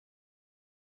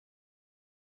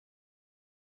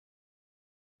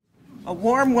A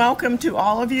warm welcome to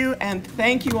all of you, and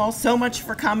thank you all so much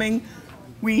for coming.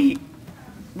 We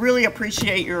really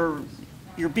appreciate your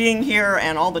being here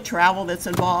and all the travel that's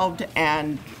involved,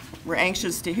 and we're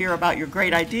anxious to hear about your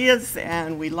great ideas,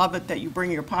 and we love it that you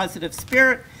bring your positive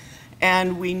spirit,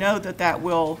 and we know that that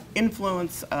will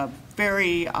influence a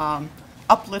very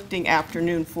uplifting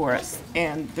afternoon for us.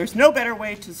 And there's no better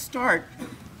way to start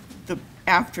the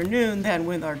afternoon than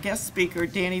with our guest speaker,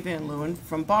 Danny Van Leeuwen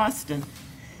from Boston.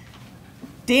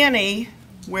 Danny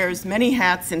wears many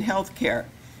hats in healthcare.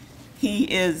 He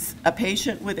is a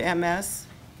patient with MS.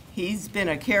 He's been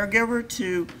a caregiver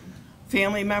to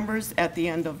family members at the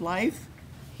end of life.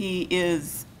 He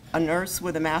is a nurse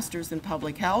with a master's in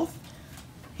public health.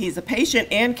 He's a patient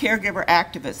and caregiver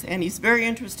activist, and he's very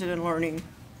interested in learning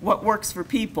what works for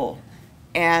people,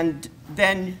 and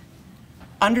then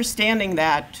understanding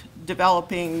that,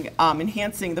 developing,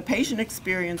 enhancing the patient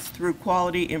experience through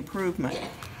quality improvement.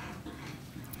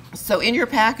 So in your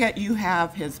packet, you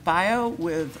have his bio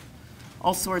with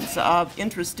all sorts of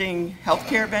interesting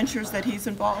healthcare ventures that he's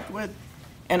involved with,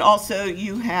 and also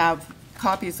you have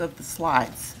copies of the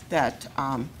slides that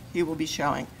he will be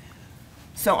showing.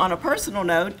 So on a personal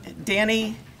note,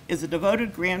 Danny is a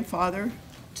devoted grandfather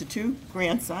to 2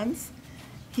 grandsons.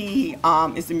 He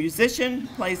is a musician,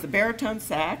 plays the baritone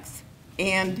sax,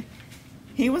 and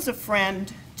he was a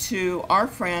friend to our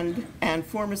friend and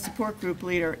former support group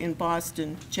leader in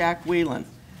Boston, Jack Whelan.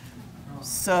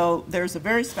 So there's a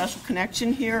very special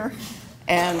connection here,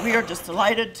 and we are just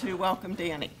delighted to welcome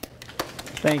Danny.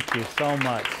 Thank you so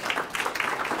much.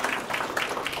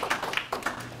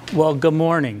 Well, good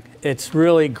morning. It's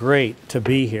really great to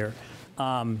be here.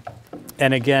 And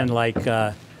again, like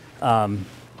Jack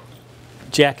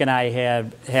and I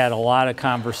have had a lot of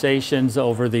conversations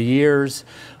over the years,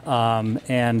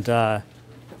 and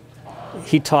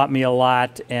he taught me a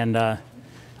lot, and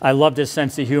I loved his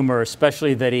sense of humor,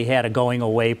 especially that he had a going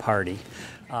away party.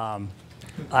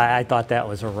 I thought that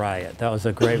was a riot. That was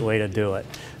a great way to do it.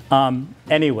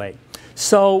 Anyway,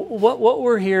 so what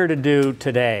we're here to do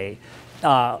today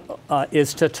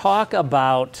is to talk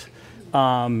about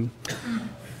the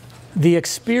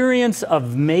experience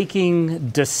of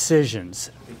making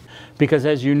decisions, because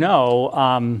as you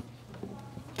know,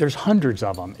 there's hundreds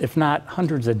of them, if not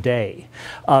hundreds a day,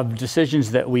 of decisions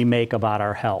that we make about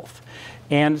our health.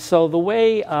 And so the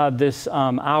way this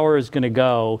hour is going to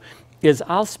go is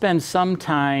I'll spend some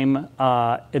time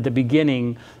at the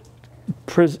beginning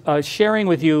sharing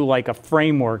with you like a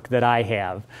framework that I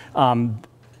have,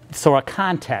 so a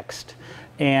context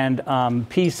and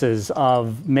pieces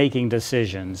of making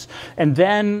decisions. And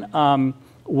then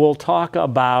we'll talk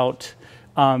about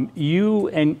you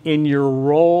and in your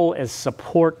role as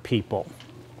support people,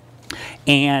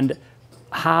 and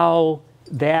how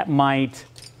that might,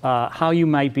 how you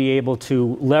might be able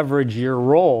to leverage your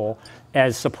role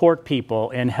as support people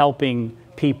in helping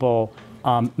people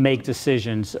make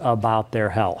decisions about their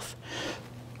health.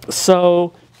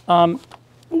 So I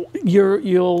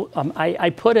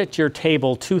put at your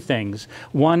table 2 things.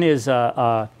 One is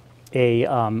a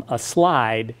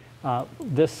slide,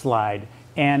 this slide,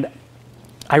 and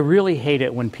I really hate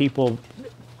it when people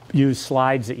use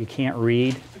slides that you can't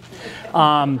read.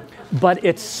 But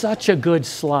it's such a good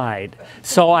slide.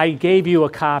 So I gave you a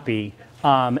copy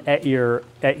at your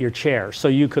chair so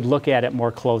you could look at it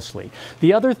more closely.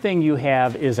 The other thing you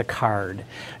have is a card.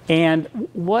 And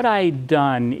what I've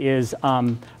done is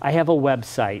I have a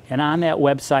website, and on that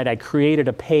website I created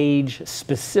a page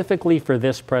specifically for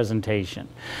this presentation.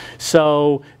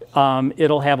 So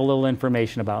it'll have a little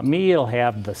information about me, it'll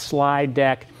have the slide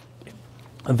deck,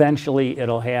 eventually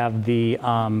it'll have the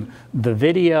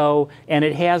video, and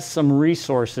it has some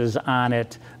resources on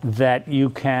it that you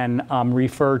can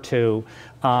refer to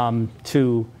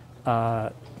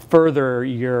further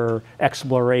your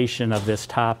exploration of this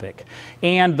topic.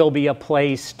 And there'll be a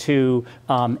place to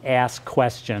ask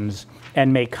questions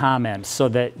and make comments so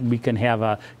that we can have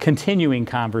a continuing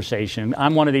conversation.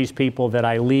 I'm one of these people that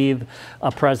I leave a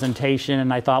presentation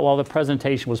and I thought, well, the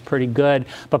presentation was pretty good,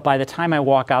 but by the time I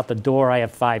walk out the door, I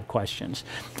have 5 questions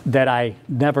that I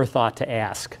never thought to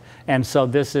ask. And so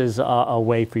this is a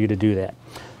way for you to do that.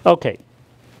 Okay,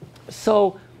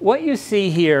 so what you see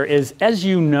here is, as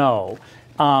you know,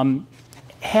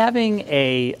 having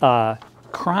a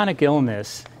chronic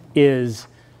illness is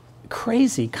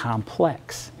crazy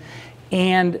complex.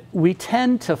 And we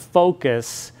tend to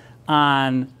focus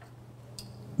on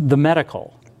the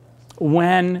medical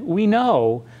when we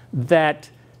know that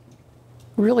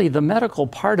really the medical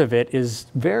part of it is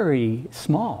very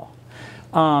small.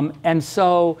 And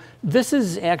so this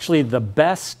is actually the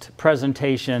best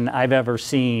presentation I've ever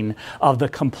seen of the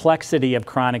complexity of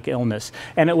chronic illness.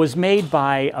 And it was made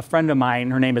by a friend of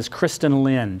mine. Her name is Kristen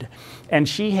Lind. And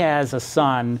she has a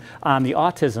son on the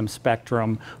autism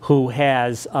spectrum who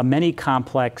has many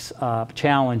complex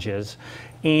challenges.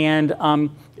 And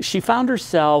she found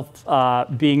herself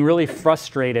being really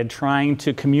frustrated trying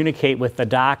to communicate with the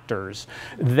doctors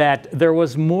that there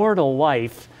was more to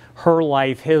life, her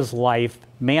life, his life,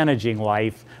 managing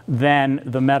life, than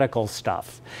the medical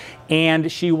stuff.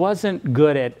 And she wasn't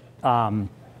good at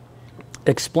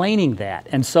explaining that.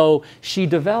 And so she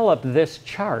developed this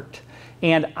chart.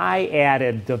 And I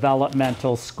added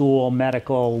developmental, school,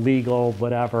 medical, legal,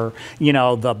 whatever, you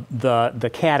know, the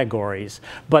categories.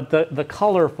 But the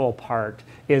colorful part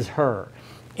is her.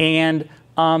 And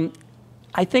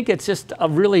I think it's just a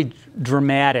really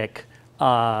dramatic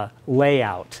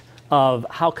layout of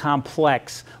how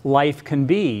complex life can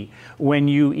be when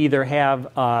you either have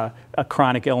a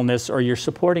chronic illness or you're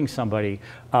supporting somebody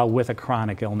with a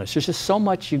chronic illness. There's just so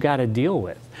much you got to deal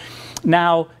with.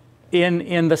 Now,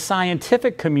 in the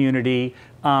scientific community,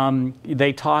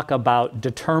 they talk about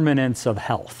determinants of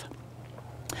health.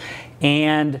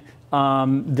 And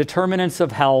determinants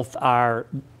of health are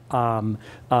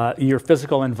your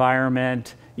physical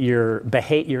environment, your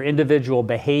individual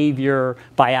behavior,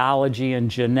 biology and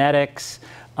genetics,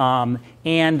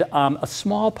 and a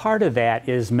small part of that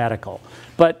is medical.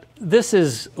 But this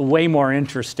is way more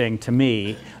interesting to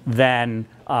me than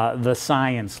the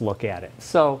science look at it.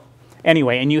 So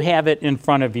anyway, and you have it in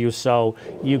front of you so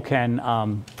you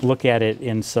can look at it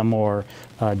in some more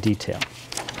detail.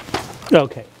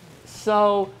 Okay,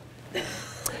 so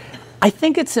I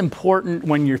think it's important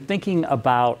when you're thinking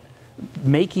about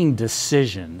making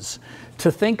decisions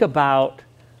to think about,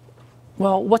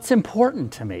 well, what's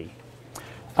important to me?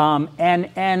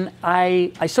 And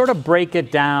I sort of break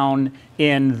it down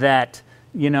in that,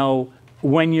 you know,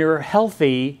 when you're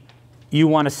healthy, you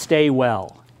want to stay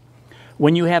well.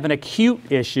 When you have an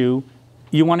acute issue,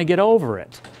 you want to get over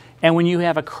it. And when you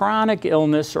have a chronic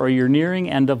illness or you're nearing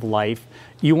end of life,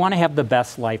 you want to have the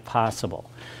best life possible.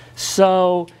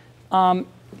 So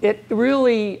it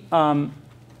really,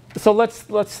 so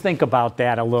let's think about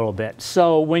that a little bit.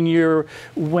 So well,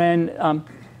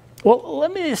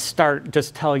 let me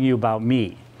just tell you about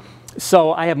me.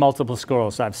 So I have multiple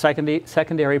sclerosis. I have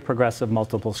secondary progressive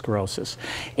multiple sclerosis.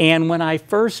 And when I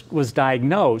first was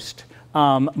diagnosed,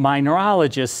 my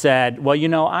neurologist said, well, you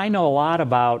know, I know a lot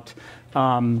about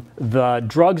the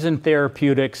drugs and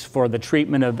therapeutics for the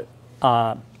treatment of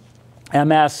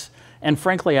MS, and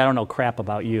frankly, I don't know crap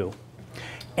about you.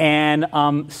 And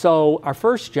so our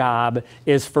first job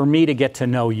is for me to get to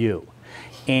know you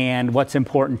and what's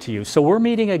important to you. So we're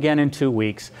meeting again in 2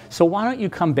 weeks. So why don't you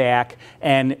come back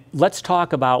and let's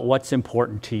talk about what's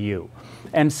important to you.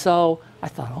 And so I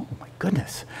thought, oh my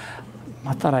goodness,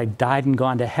 I thought I died and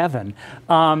gone to heaven.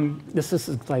 This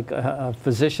is like a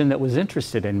physician that was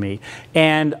interested in me.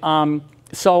 And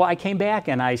so I came back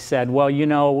and I said, well, you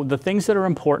know, the things that are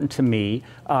important to me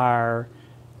are,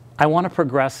 I want to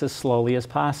progress as slowly as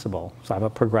possible. So I have a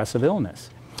progressive illness.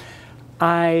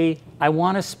 I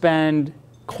want to spend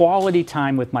quality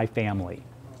time with my family.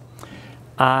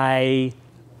 I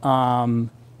don't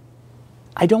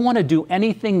want to do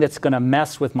anything that's going to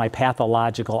mess with my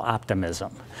pathological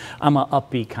optimism. I'm an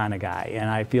upbeat kind of guy, and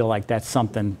I feel like that's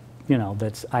something, you know,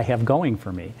 I have going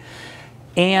for me.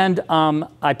 And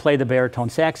I play the baritone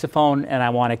saxophone, and I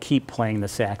want to keep playing the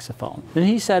saxophone. And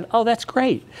he said, oh, that's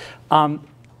great.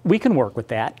 We can work with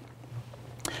that.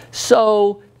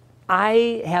 So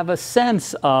I have a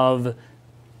sense of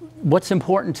what's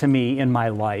important to me in my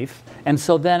life. And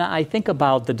so then I think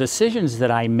about the decisions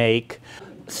that I make.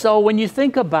 So when you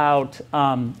think about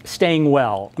staying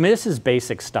well, I mean, this is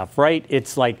basic stuff, right?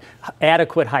 It's like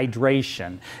adequate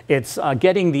hydration. It's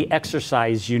getting the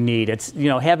exercise you need. It's, you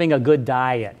know, having a good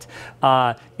diet.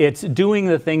 It's doing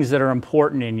the things that are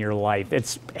important in your life.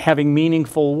 It's having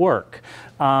meaningful work.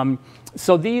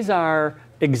 So these are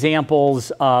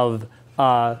examples of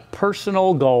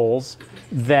personal goals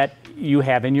that you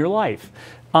have in your life.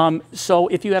 So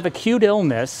if you have acute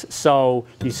illness, so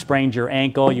you sprained your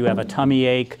ankle, you have a tummy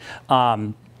ache,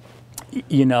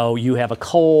 you know, you have a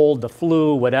cold, the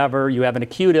flu, whatever, you have an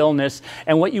acute illness,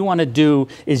 and what you want to do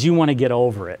is you want to get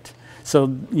over it.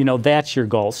 So, you know, that's your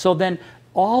goal. So then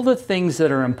all the things that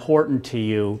are important to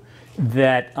you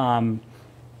that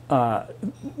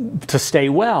to stay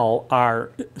well are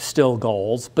still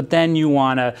goals, but then you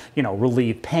want to, you know,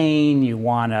 relieve pain, you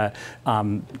want to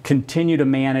continue to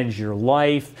manage your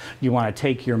life, you want to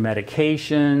take your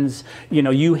medications, you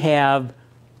know, you have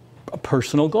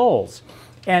personal goals.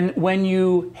 And when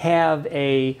you have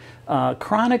a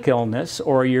chronic illness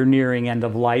or you're nearing end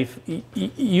of life,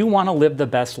 you want to live the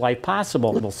best life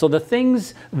possible. So the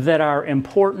things that are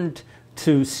important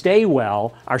to stay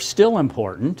well are still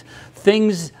important.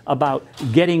 Things about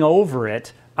getting over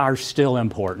it are still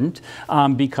important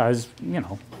because, you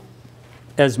know,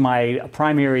 as my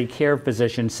primary care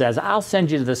physician says, I'll send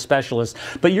you to the specialist,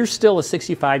 but you're still a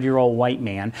 65-year-old white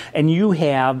man, and you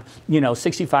have, you know,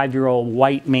 65-year-old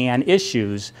white man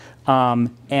issues,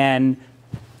 and,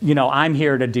 you know, I'm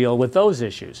here to deal with those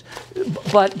issues.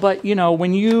 But you know,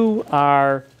 when you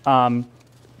are,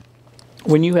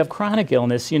 when you have chronic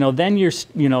illness, you know, then you're,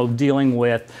 you know, dealing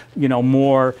with, you know,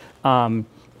 more,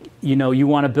 you know, you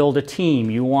want to build a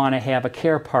team, you want to have a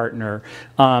care partner,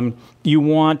 you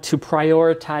want to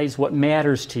prioritize what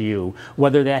matters to you,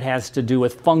 whether that has to do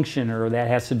with function or that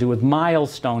has to do with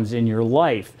milestones in your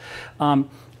life.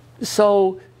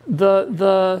 So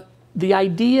the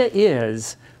idea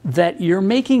is that you're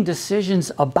making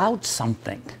decisions about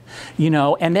something, you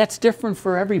know, and that's different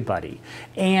for everybody.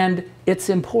 And it's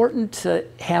important to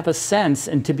have a sense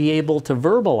and to be able to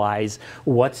verbalize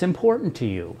what's important to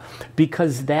you,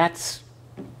 because that's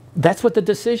what the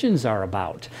decisions are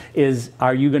about, is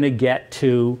are you going to get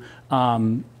to,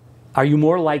 are you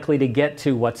more likely to get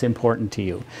to what's important to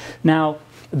you? Now,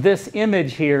 this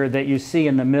image here that you see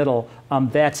in the middle,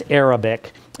 that's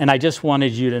Arabic, and I just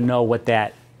wanted you to know what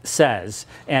that says.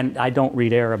 And I don't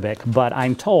read Arabic, but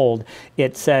I'm told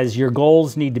it says your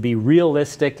goals need to be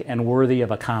realistic and worthy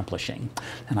of accomplishing.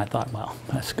 And I thought, well,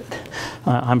 that's good.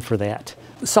 I'm for that.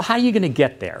 So how are you going to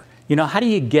get there? You know, how do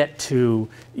you get to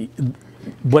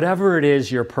whatever it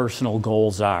is your personal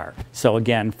goals are? So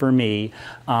again, for me,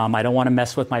 I don't want to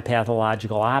mess with my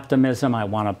pathological optimism. I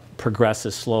want to progress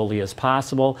as slowly as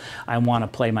possible. I want to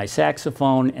play my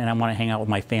saxophone, and I want to hang out with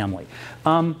my family.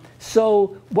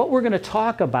 So what we're going to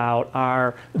talk about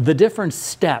are the different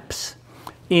steps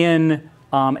in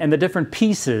and the different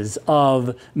pieces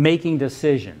of making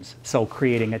decisions. So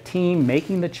creating a team,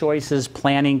 making the choices,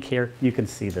 planning care. You can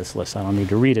see this list. I don't need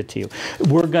to read it to you.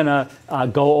 We're going to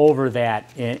go over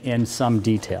that in some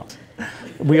detail.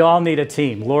 We all need a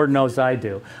team. Lord knows I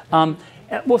do.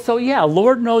 Well, so yeah,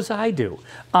 Lord knows I do.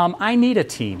 I need a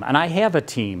team, and I have a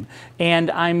team, and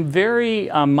I'm very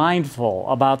mindful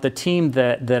about the team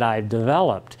that I've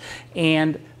developed.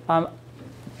 And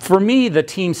for me, the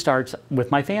team starts with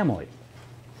my family.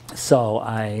 So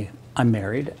I'm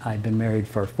married. I've been married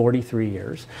for 43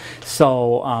 years.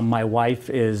 So my wife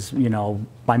is, you know,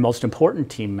 my most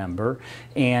important team member,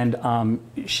 and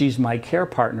she's my care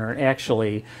partner.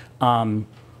 Actually, I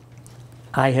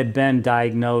had been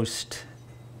diagnosed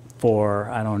for,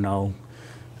 I don't know,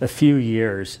 a few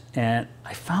years, and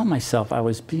I found myself, I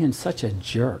was being such a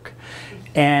jerk.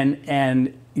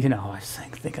 And you know, I was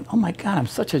thinking, oh my God, I'm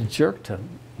such a jerk to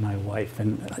my wife,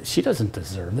 and she doesn't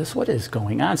deserve this. What is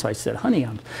going on? So I said, honey,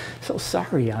 I'm so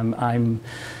sorry. I'm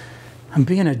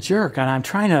being a jerk, and I'm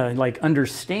trying to like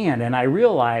understand. And I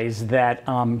realized that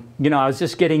you know, I was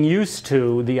just getting used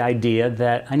to the idea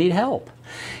that I need help.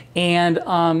 And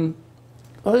well,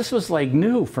 this was like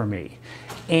new for me.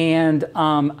 And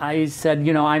I said,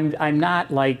 you know, I'm not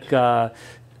like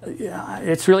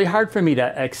it's really hard for me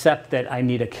to accept that I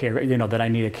need a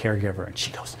caregiver. And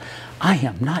she goes, I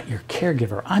am not your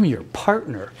caregiver, I'm your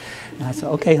partner. And I said,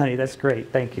 okay, honey, that's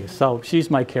great, thank you. So she's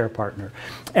my care partner.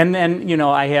 And then, you know,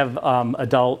 I have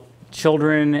adult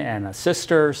children and a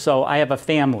sister, so I have a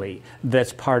family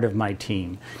that's part of my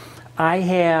team. I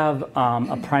have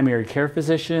a primary care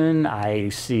physician. I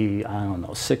see, I don't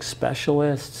know, 6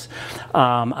 specialists.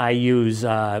 I use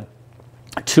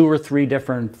 2 or 3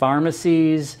 different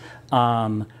pharmacies.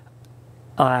 I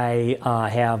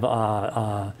have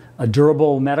a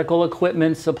durable medical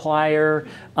equipment supplier.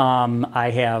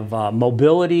 I have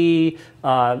mobility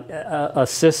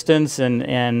assistance,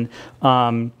 and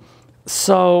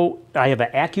so I have an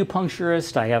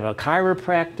acupuncturist, I have a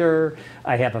chiropractor,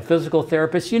 I have a physical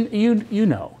therapist. You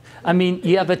know, I mean,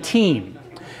 you have a team,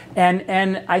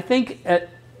 and I think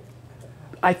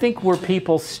where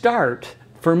people start.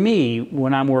 For me,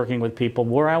 when I'm working with people,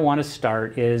 where I want to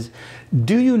start is,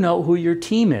 do you know who your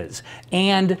team is?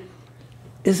 And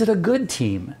is it a good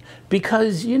team?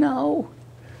 Because, you know,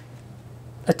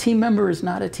 a team member is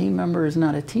not a team member is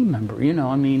not a team member. You know,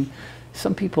 I mean,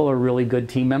 some people are really good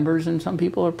team members and some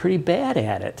people are pretty bad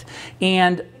at it.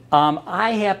 And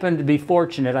I happen to be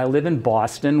fortunate. I live in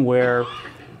Boston where,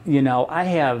 you know, I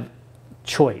have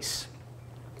choice.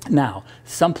 Now,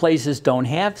 some places don't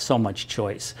have so much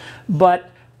choice, but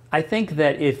I think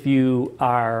that if you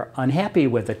are unhappy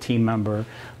with a team member,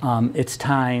 it's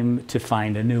time to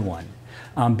find a new one.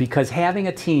 because having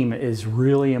a team is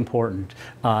really important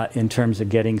in terms of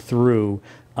getting through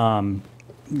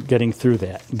getting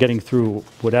through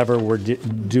whatever we're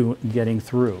getting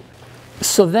through.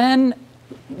 So then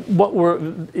what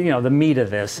the meat of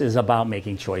this is about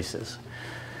making choices.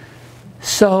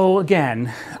 So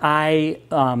again,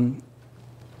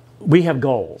 we have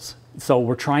goals. So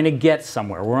we're trying to get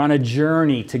somewhere. We're on a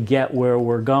journey to get where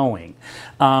we're going.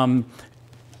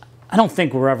 I don't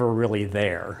think we're ever really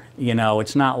there.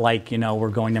 It's not like, we're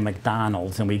going to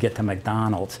McDonald's and we get to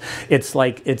McDonald's. It's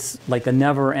like a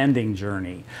never-ending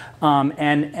journey.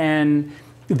 And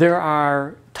there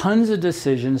are tons of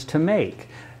decisions to make.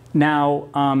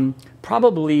 Now,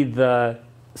 probably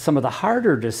some of the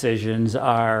harder decisions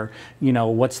are,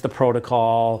 what's the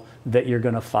protocol that you're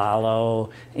going to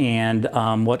follow, and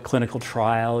what clinical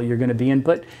trial you're going to be in.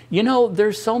 But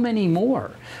there's so many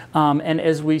more. And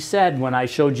as we said when I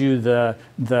showed you the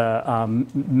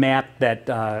map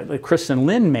that Chris and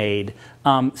Lynn made,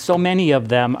 so many of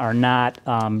them are not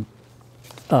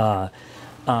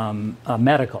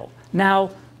medical.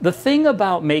 Now, the thing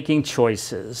about making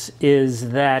choices is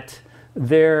that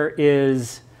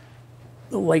there's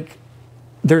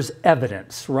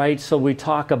evidence, right? So we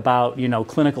talk about,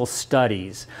 clinical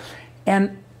studies.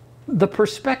 And the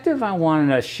perspective I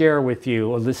wanted to share with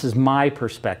you, or this is my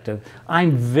perspective,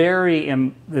 I'm very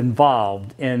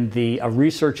involved in the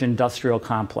research industrial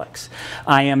complex.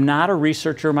 I am not a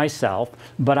researcher myself,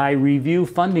 but I review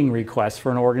funding requests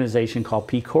for an organization called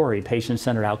PCORI,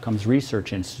 Patient-Centered Outcomes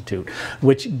Research Institute,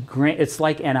 which it's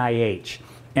like NIH,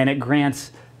 and it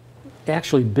grants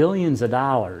actually billions of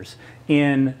dollars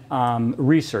in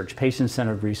research,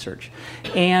 patient-centered research.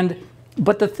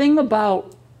 But the thing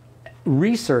about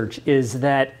research is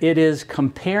that it is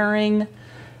comparing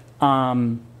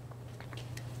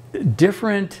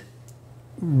different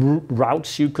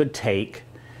routes you could take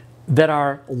that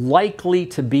are likely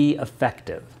to be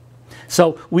effective.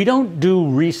 So we don't do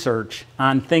research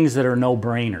on things that are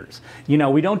no-brainers.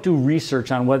 We don't do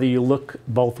research on whether you look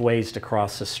both ways to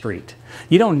cross the street.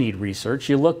 You don't need research.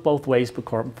 You look both ways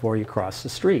before you cross the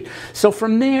street. So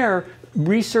from there,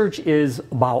 research is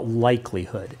about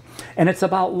likelihood. And it's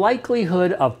about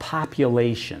likelihood of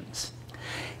populations.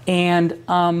 And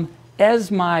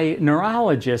as my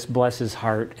neurologist, bless his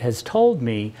heart, has told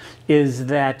me, is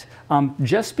that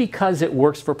just because it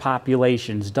works for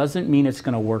populations doesn't mean it's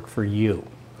going to work for you.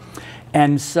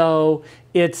 And so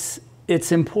it's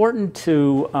important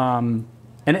to,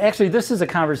 and actually this is a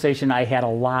conversation I had a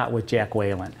lot with Jack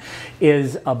Whelan,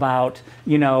 is about,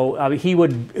 he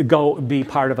would go be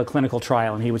part of a clinical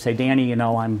trial and he would say, Danny,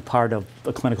 I'm part of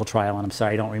a clinical trial, and I'm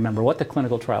sorry, I don't remember what the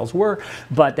clinical trials were,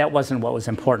 but that wasn't what was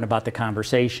important about the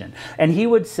conversation. And he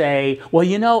would say,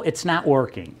 well, it's not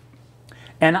working.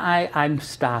 And I'm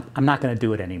not going to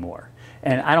do it anymore.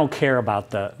 And I don't care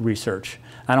about the research.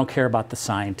 I don't care about the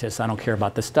scientists. I don't care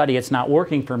about the study. It's not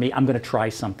working for me. I'm going to try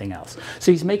something else.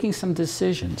 So he's making some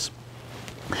decisions.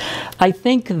 I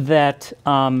think that,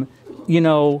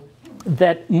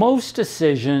 that most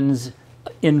decisions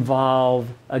involve,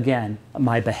 again,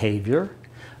 my behavior,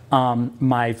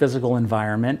 my physical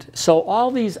environment. So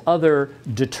all these other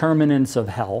determinants of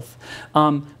health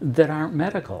that aren't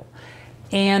medical.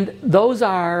 And those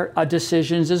are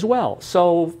decisions as well.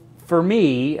 So for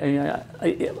me, I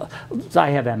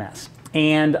have MS,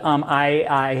 and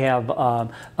I have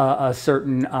a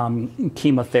certain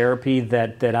chemotherapy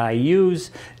that I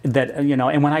use.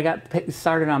 And when I got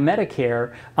started on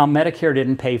Medicare, Medicare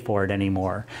didn't pay for it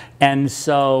anymore, and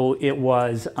so it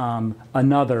was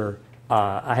another.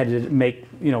 I had to make.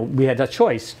 We had a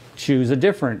choice: choose a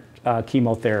different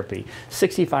chemotherapy,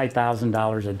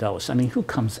 $65,000 a dose. I mean, who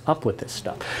comes up with this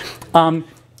stuff?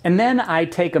 And then I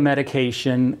take a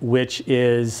medication which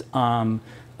is,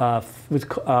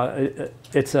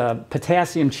 it's a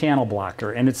potassium channel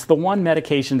blocker, and it's the one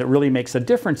medication that really makes a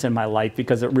difference in my life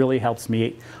because it really helps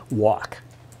me walk.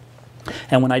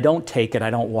 And when I don't take it,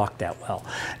 I don't walk that well.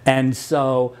 And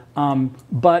so,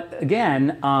 but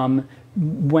again,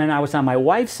 when I was on my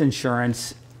wife's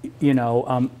insurance,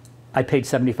 I paid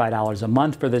 $75 a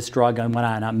month for this drug, and when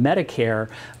I'm on Medicare,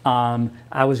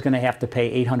 I was going to have to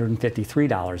pay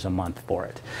 $853 a month for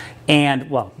it. And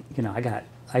well, I got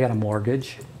a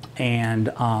mortgage,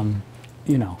 and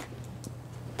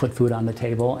put food on the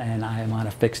table, and I am on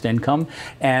a fixed income,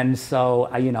 and so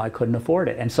I couldn't afford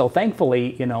it. And so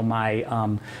thankfully,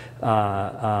 my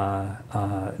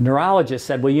neurologist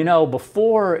said, well,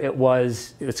 before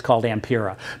it's called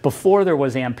Ampera. Before there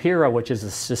was Ampera, which is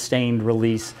a sustained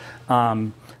release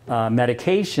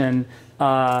medication,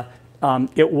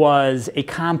 it was a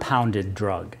compounded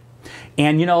drug.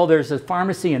 And you know, there's a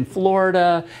pharmacy in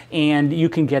Florida, and you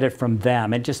can get it from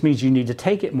them. It just means you need to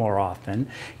take it more often,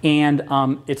 and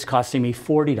it's costing me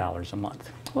 $40 a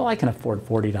month. Well, I can afford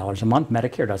 $40 a month.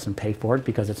 Medicare doesn't pay for it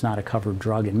because it's not a covered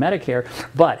drug in Medicare.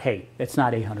 But hey, it's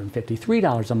not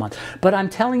 $853 a month. But I'm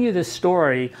telling you this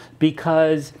story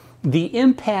because the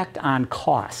impact on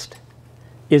cost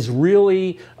is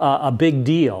really a big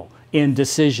deal in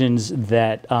decisions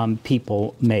that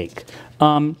people make.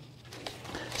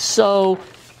 So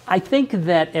I think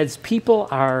that as people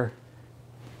are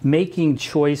making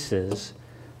choices,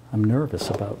 I'm nervous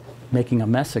about making a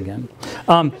mess again.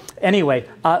 Anyway,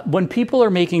 when people are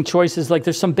making choices, like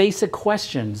there's some basic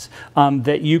questions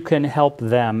that you can help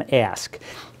them ask.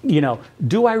 You know,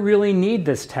 do I really need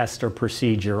this test or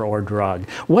procedure or drug?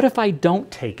 What if I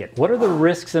don't take it? What are the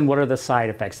risks and what are the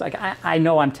side effects? Like, I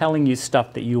know I'm telling you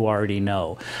stuff that you already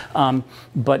know,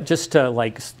 but just to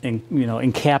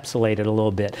encapsulate it a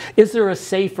little bit. Is there a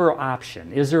safer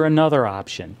option? Is there another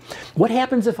option? What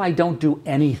happens if I don't do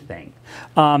anything?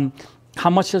 How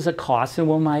much does it cost, and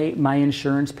will my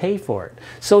insurance pay for it?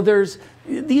 So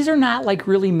these are not like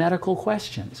really medical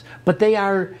questions, but they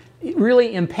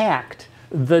really impact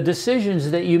the decisions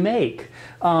that you make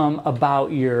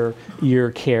about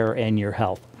your care and your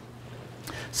health.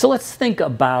 So let's think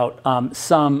about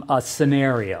some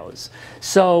scenarios.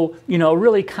 So, you know, a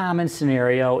really common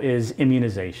scenario is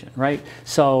immunization, right?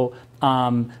 So,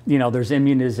 you know, there's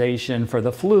immunization for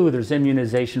the flu, there's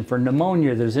immunization for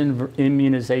pneumonia, there's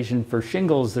immunization for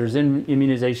shingles, there's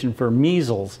immunization for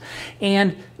measles.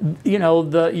 And, you know,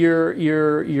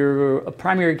 your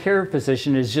primary care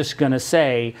physician is just going to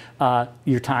say,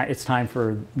 it's time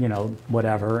for, you know,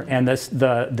 whatever. And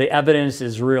the evidence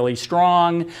is really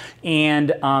strong,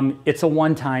 and it's a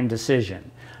one-time decision.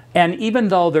 And even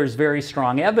though there's very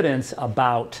strong evidence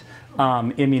about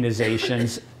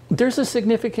immunizations, there's a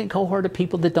significant cohort of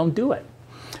people that don't do it.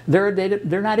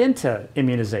 They're not into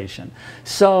immunization.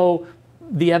 So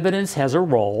the evidence has a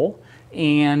role,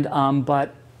 and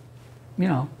but you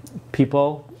know,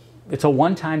 people, it's a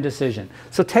one-time decision.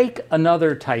 So take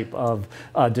another type of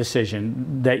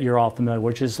decision that you're all familiar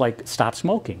with, which is like stop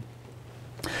smoking.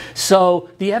 So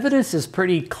the evidence is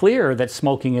pretty clear that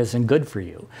smoking isn't good for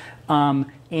you. Your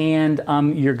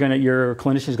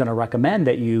clinician is going to recommend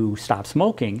that you stop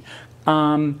smoking.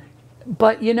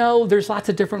 But you know, there's lots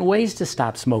of different ways to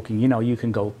stop smoking. You know, you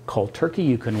can go cold turkey,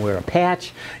 you can wear a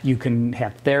patch, you can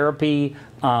have therapy.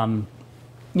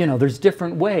 You know, there's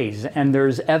different ways, and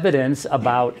there's evidence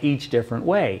about each different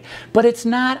way. But it's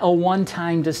not a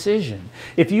one-time decision.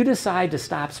 If you decide to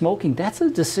stop smoking, that's a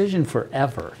decision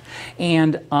forever.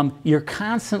 And you're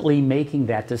constantly making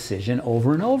that decision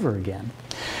over and over again.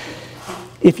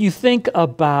 If you think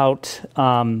about,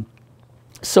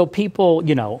 so people,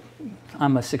 you know,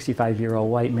 I'm a 65-year-old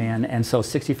white man, and so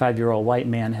 65-year-old white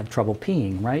men have trouble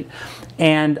peeing, right?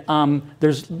 And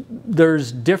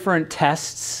there's different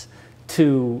tests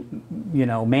to, you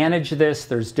know, manage this.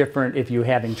 There's different, if you're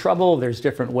having trouble, there's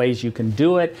different ways you can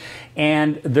do it,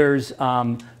 and there's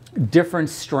different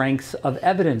strengths of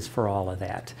evidence for all of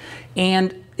that.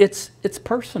 And it's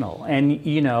personal, and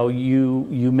you know,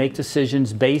 you make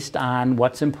decisions based on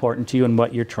what's important to you and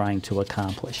what you're trying to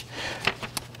accomplish.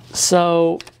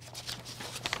 So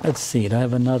let's see, do I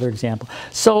have another example?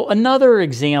 So another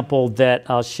example that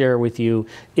I'll share with you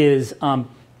is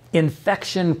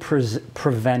infection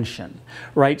prevention,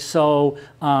 right? So,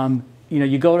 you know,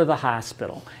 you go to the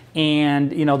hospital,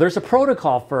 and, you know, there's a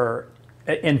protocol for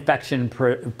infection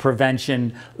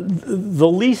prevention, the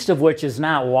least of which is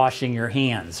not washing your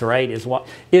hands, right? Is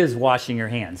washing your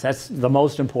hands. That's the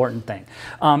most important thing.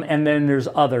 And then there's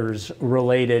others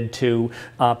related to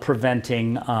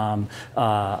preventing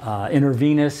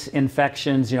intravenous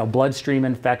infections, you know, bloodstream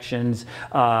infections,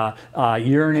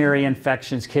 urinary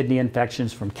infections, kidney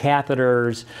infections from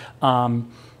catheters.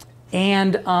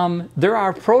 There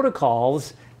are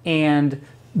protocols and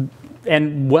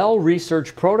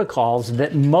well-researched protocols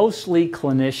that mostly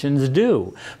clinicians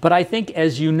do. But I think,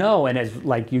 as you know, and as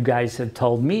like you guys have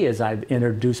told me as I've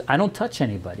introduced, I don't touch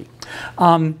anybody.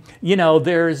 You know,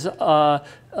 there's,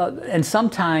 and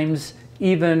sometimes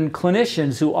even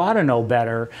clinicians who ought to know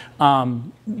better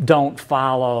don't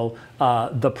follow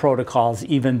the protocols,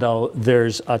 even though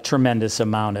there's a tremendous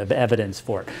amount of evidence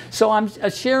for it. So I'm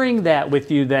sharing that with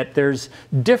you, that there's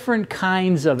different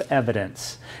kinds of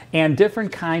evidence and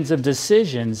different kinds of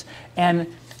decisions. And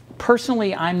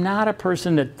personally, I'm not a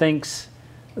person that thinks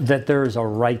that there's a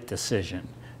right decision,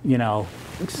 you know,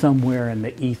 somewhere in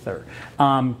the ether.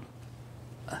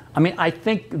 I mean, I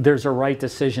think there's a right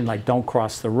decision, like don't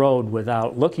cross the road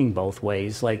without looking both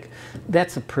ways. Like,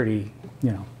 that's a pretty,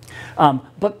 you know,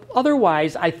 But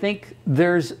otherwise, I think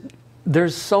there's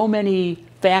so many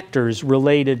factors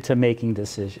related to making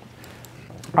decisions.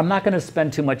 I'm not going to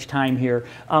spend too much time here,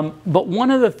 but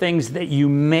one of the things that you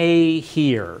may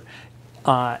hear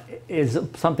is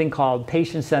something called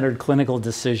patient-centered clinical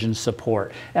decision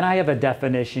support. And I have a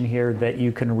definition here that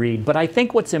you can read. But I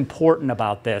think what's important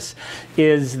about this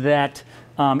is that,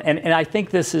 and I think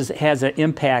this has an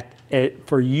impact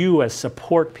for you as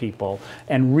support people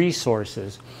and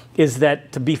resources, is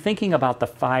that to be thinking about the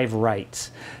 5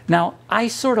 rights. Now, I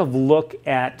sort of look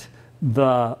at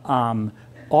the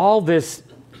all this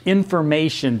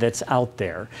information that's out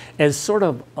there as sort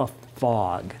of a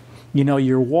fog. You know,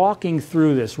 you're walking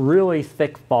through this really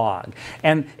thick fog,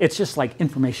 and it's just like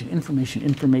information, information,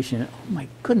 information. Oh my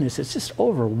goodness, it's just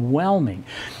overwhelming.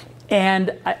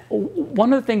 And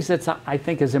one of the things that I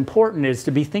think is important is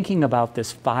to be thinking about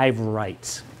this 5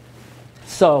 rights.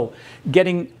 So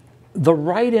getting the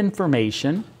right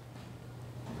information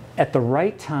at the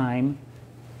right time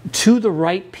to the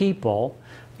right people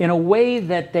in a way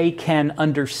that they can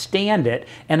understand it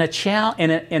in a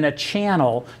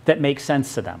channel that makes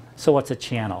sense to them. So what's a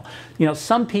channel? You know,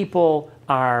 some people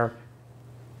are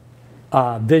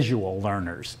visual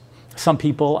learners. Some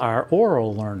people are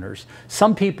oral learners.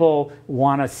 Some people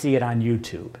want to see it on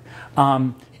YouTube.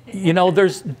 You know,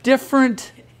 there's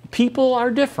different, people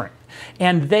are different,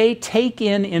 and they take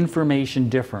in information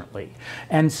differently.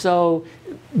 And so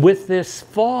with this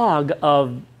fog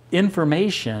of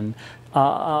information,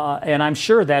 and I'm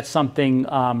sure that's something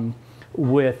that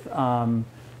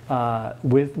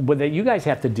you guys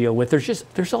have to deal with.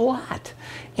 There's a lot,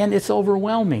 and it's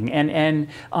overwhelming. And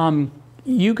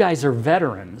you guys are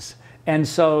veterans, and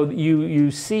so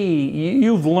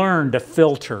you've learned to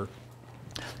filter.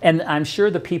 And I'm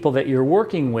sure the people that you're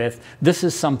working with, this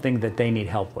is something that they need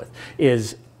help with,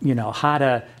 is, you know, how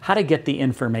to get the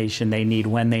information they need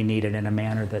when they need it in a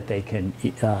manner that they can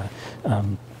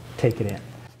take it in.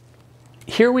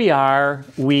 Here we are.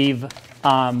 We've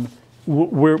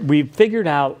figured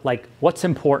out like what's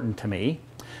important to me,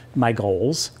 my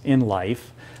goals in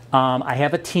life. I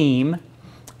have a team.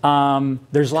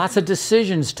 There's lots of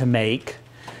decisions to make.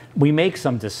 We make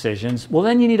some decisions. Well,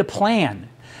 then you need a plan.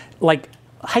 Like,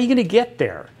 how are you going to get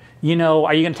there? You know,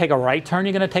 are you going to take a right turn? Are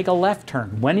you going to take a left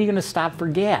turn? When are you going to stop for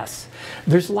gas?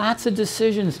 There's lots of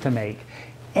decisions to make.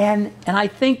 And I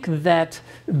think that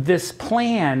this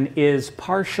plan is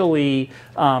partially,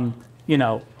 you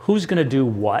know, who's going to do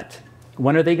what,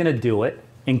 when are they going to do it,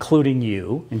 including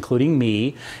you, including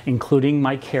me, including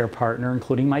my care partner,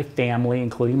 including my family,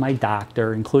 including my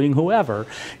doctor, including whoever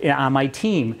on my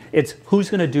team. It's who's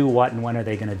going to do what and when are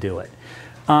they going to do it.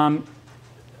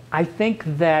 I think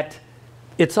that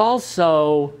it's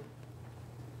also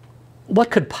what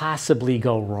could possibly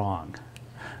go wrong.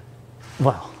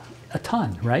 Well, a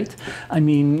ton, right? I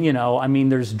mean, you know,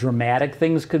 there's dramatic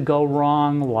things could go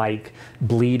wrong, like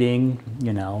bleeding,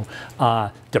 you know,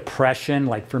 depression.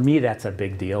 Like for me, that's a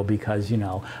big deal because, you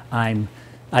know, I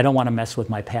don't want to mess with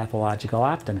my pathological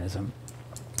optimism.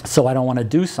 So I don't want to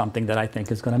do something that I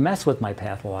think is going to mess with my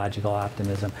pathological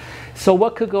optimism. So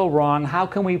what could go wrong? How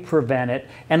can we prevent it?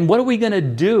 And what are we going to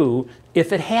do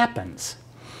if it happens?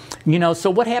 You know,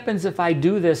 so what happens if I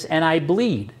do this and I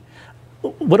bleed?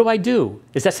 What do I do?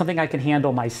 Is that something I can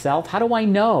handle myself? How do I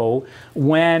know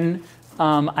when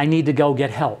I need to go get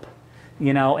help?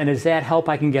 You know, and is that help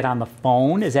I can get on the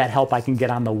phone? Is that help I can get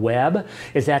on the web?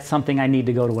 Is that something I need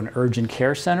to go to an urgent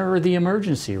care center or the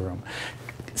emergency room?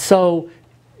 So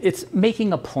it's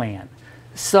making a plan.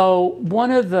 So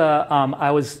one of the,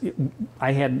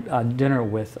 I had dinner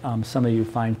with some of you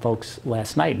fine folks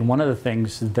last night, and one of the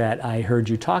things that I heard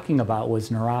you talking about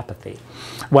was neuropathy.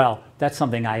 Well, that's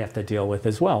something I have to deal with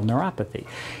as well, neuropathy.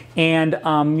 And,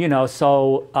 you know,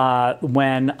 so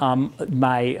when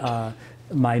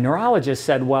my neurologist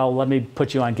said, well, let me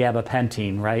put you on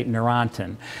gabapentin, right,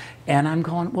 Neurontin. And I'm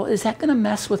going, well, is that going to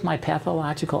mess with my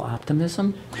pathological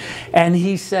optimism? And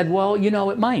he said, well, you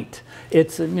know, it might.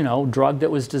 It's a, you know, drug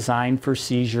that was designed for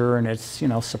seizure, and it's, you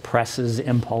know, suppresses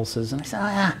impulses. And I said,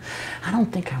 I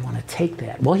don't think I want to take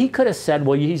that. Well, he could have said,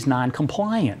 well, he's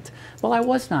non-compliant. Well, I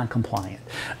was non-compliant.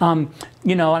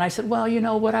 You know, and I said, well, you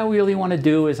know, what I really want to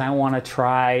do is I want to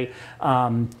try,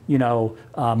 you know,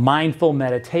 mindful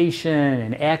meditation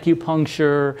and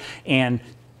acupuncture and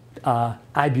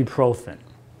ibuprofen.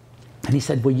 And he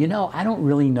said, well, you know, I don't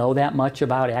really know that much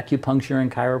about acupuncture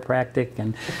and chiropractic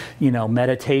and, you know,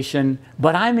 meditation,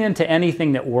 but I'm into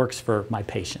anything that works for my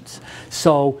patients.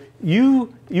 So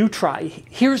you try.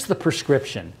 Here's the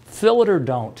prescription. Fill it or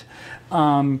don't.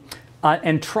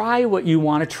 And try what you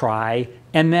want to try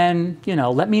and then,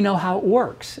 let me know how it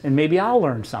works, and maybe I'll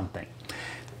learn something.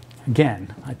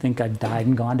 Again, I think I've died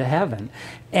and gone to heaven.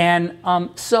 And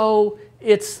so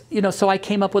so I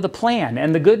came up with a plan.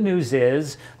 And the good news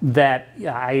is that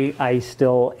I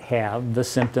still have the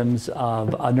symptoms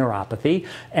of a neuropathy,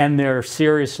 and they're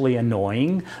seriously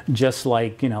annoying, just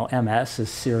like, MS is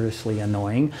seriously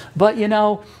annoying. But,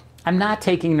 I'm not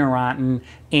taking Neurontin,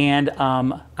 and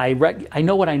I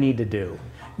know what I need to do.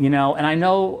 And I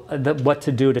know what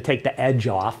to do to take the edge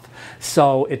off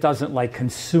so it doesn't like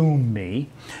consume me.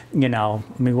 I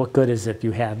mean, what good is if you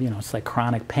have, it's like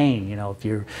chronic pain, if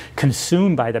you're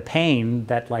consumed by the pain,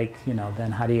 that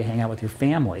then how do you hang out with your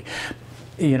family?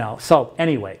 So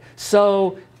anyway,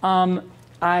 so I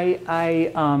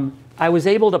was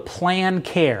able to plan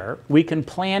care. We can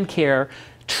plan care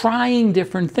trying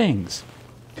different things.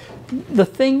 The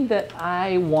thing that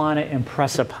I want to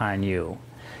impress upon you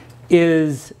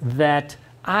is that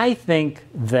I think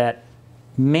that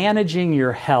managing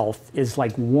your health is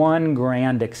like one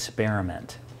grand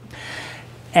experiment.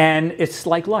 And it's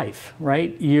like life,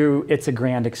 right? It's a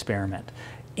grand experiment.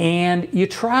 And you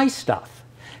try stuff,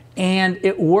 and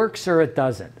it works or it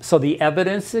doesn't. So the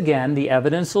evidence, again, the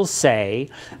evidence will say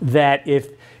that if,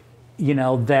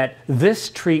 that this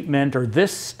treatment or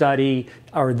this study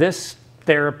or this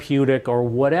therapeutic or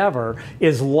whatever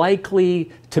is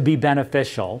likely to be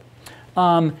beneficial,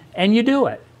 and you do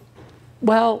it.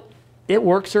 Well, it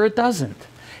works or it doesn't.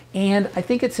 And I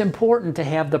think it's important to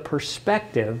have the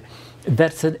perspective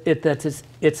that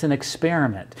it's an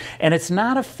experiment. And it's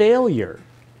not a failure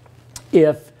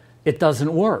if it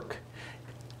doesn't work.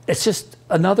 It's just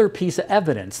another piece of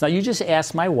evidence. Now, you just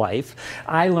ask my wife.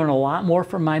 I learn a lot more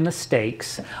from my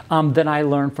mistakes than I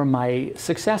learn from my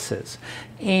successes.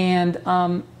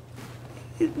 And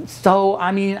so,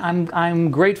 I mean,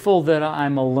 I'm grateful that I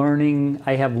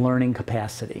have learning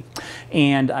capacity,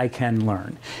 and I can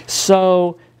learn.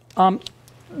 So, I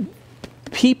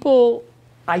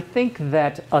think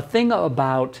that a thing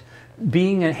about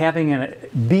being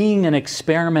an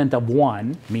experiment of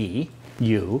one, me,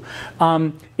 you,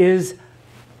 is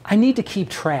I need to keep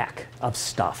track of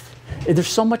stuff. There's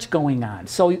so much going on.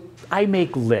 So I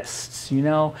make lists,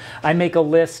 I make a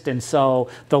list, and so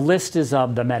the list is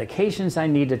of the medications I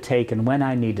need to take and when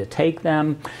I need to take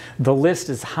them. The list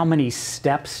is how many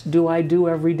steps do I do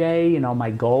every day. My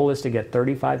goal is to get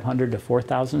 3,500 to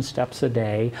 4,000 steps a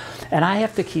day, and I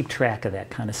have to keep track of that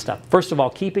kind of stuff. First of all,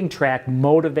 keeping track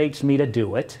motivates me to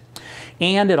do it,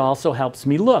 and it also helps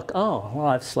me look, oh, well,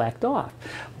 I've slacked off.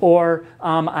 Or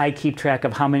I keep track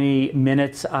of how many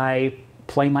minutes I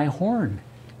play my horn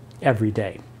every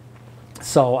day.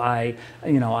 So I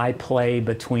play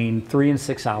between 3 and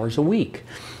 6 hours a week,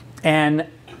 and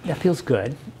that feels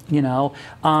good,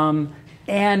 and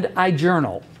I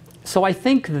journal. So I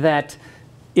think that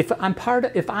if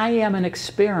I am an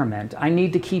experiment, I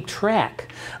need to keep track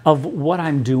of what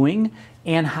I'm doing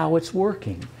and how it's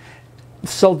working,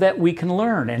 so that we can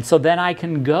learn. And so then I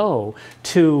can go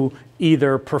to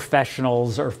either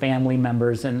professionals or family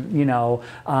members, and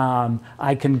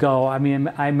I can go. I mean,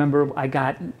 I remember I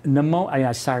got pneumonia.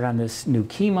 I started on this new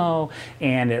chemo,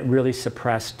 and it really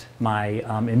suppressed my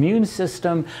immune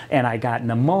system, and I got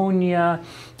pneumonia.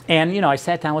 And I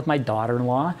sat down with my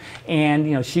daughter-in-law,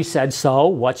 and she said, "So,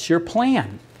 what's your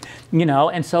plan?"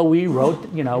 And so we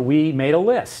wrote. We made a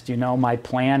list. My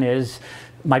plan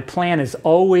is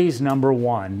always number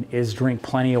one is drink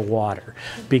plenty of water,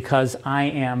 because I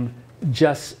am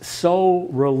just so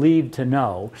relieved to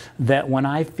know that when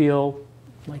I feel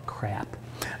like crap,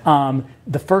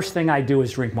 the first thing I do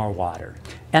is drink more water.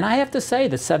 And I have to say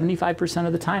that 75%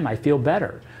 of the time I feel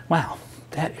better. Wow,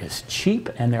 that is cheap,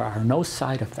 and there are no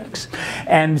side effects.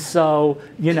 And so,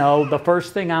 the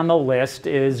first thing on the list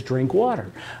is drink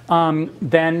water.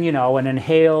 Then, an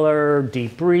inhaler,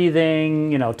 deep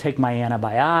breathing, take my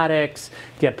antibiotics,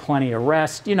 get plenty of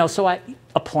rest, so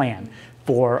a plan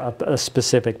for a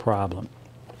specific problem.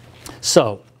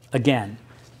 So, again,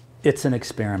 it's an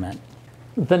experiment.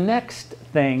 The next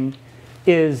thing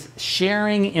is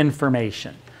sharing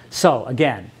information. So,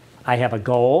 again, I have a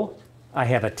goal, I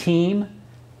have a team,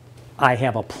 I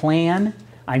have a plan,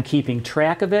 I'm keeping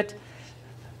track of it,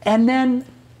 and then,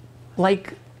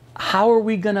 how are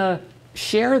we gonna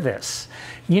share this?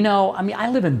 I mean, I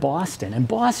live in Boston, and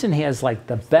Boston has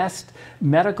the best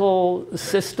medical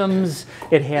systems.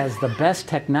 It has the best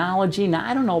technology. Now,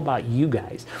 I don't know about you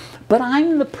guys, but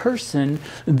I'm the person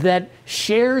that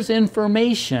shares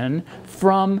information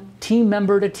from team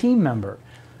member to team member.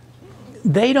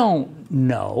 They don't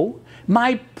know.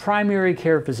 My primary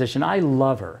care physician, I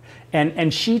love her,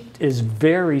 And she is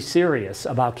very serious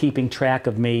about keeping track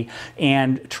of me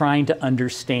and trying to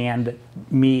understand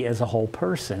me as a whole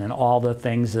person and all the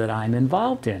things that I'm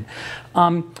involved in.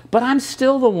 But I'm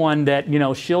still the one that, you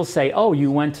know, she'll say, oh,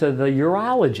 you went to the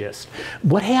urologist.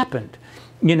 What happened?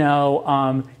 You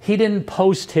know, he didn't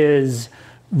post his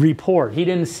report. He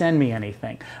didn't send me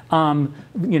anything.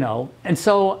 You know, and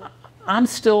so I'm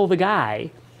still the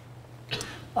guy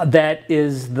that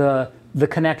is the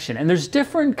connection. And there's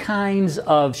different kinds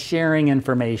of sharing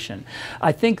information.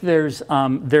 I think there's the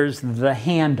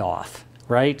handoff,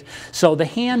 right? So the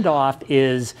handoff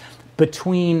is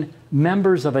between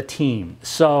members of a team.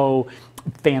 So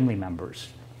family members,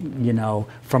 you know,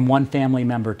 from one family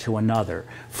member to another,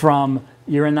 from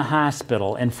you're in the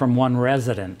hospital and from one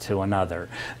resident to another,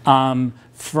 from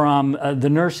the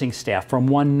nursing staff, from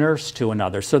one nurse to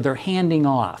another. So they're handing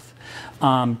off.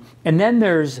 And then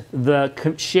there's the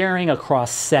sharing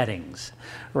across settings,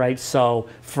 right? So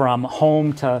from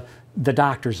home to the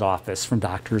doctor's office, from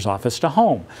doctor's office to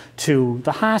home, to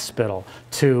the hospital,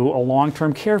 to a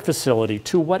long-term care facility,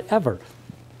 to whatever.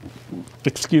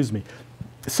 Excuse me.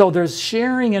 So there's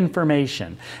sharing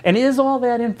information. And is all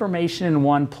that information in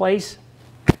one place?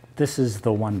 This is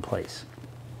the one place.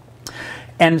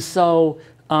 And so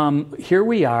here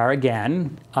we are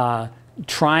again,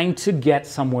 trying to get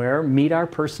somewhere, meet our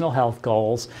personal health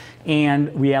goals,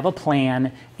 and we have a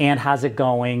plan, and how's it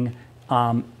going,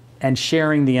 and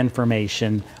sharing the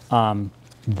information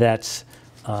that's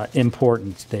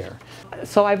important there.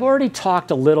 So I've already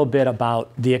talked a little bit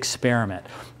about the experiment,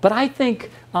 but I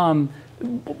think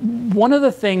one of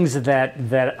the things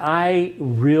that I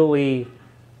really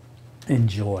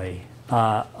enjoy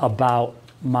about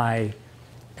my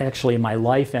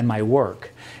life and my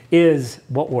work is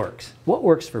what works. What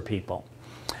works for people.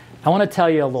 I want to tell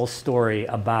you a little story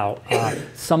about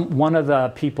one of the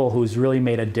people who's really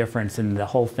made a difference in the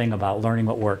whole thing about learning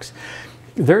what works.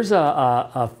 There's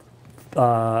a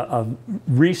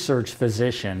research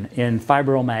physician in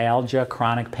fibromyalgia,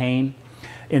 chronic pain,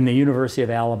 in the University of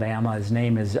Alabama. His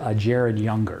name is Jared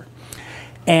Younger.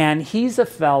 And he's a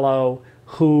fellow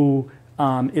who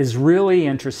is really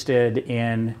interested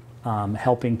in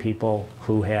helping people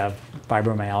who have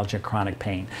fibromyalgia, chronic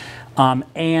pain.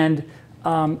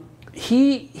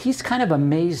 He's kind of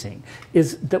amazing.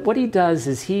 Is that what he does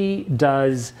is he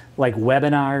does like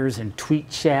webinars and tweet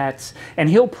chats, and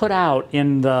he'll put out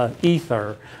in the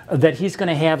ether that he's going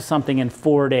to have something in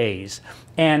 4 days,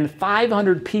 and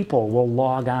 500 people will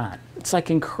log on. It's like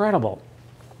incredible.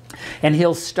 And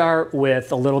he'll start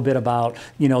with a little bit about,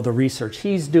 you know, the research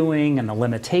he's doing and the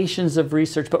limitations of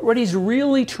research. But what he's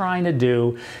really trying to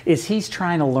do is he's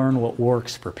trying to learn what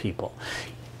works for people.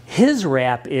 His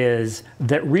rap is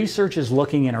that research is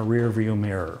looking in a rearview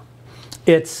mirror.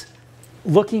 It's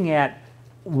looking at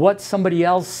what somebody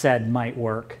else said might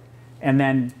work and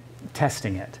then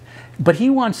testing it. But he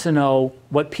wants to know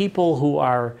what people who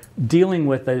are dealing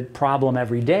with the problem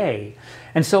every day.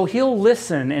 And so he'll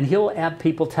listen and he'll have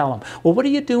people tell him, well, what are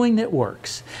you doing that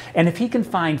works? And if he can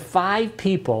find 5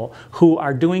 people who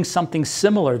are doing something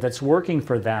similar that's working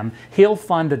for them, he'll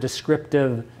fund a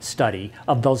descriptive study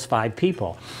of those 5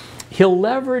 people. He'll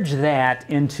leverage that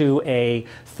into a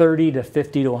 $30,000 to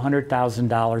 $50,000 to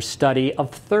 $100,000 study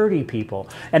of 30 people.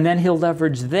 And then he'll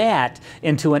leverage that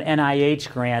into an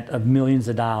NIH grant of millions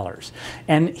of dollars.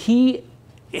 And he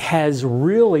has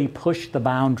really pushed the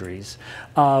boundaries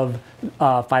of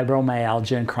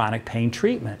fibromyalgia and chronic pain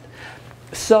treatment.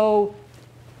 So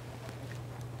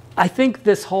I think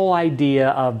this whole idea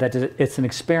of that it's an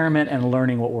experiment and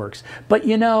learning what works. But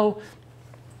you know,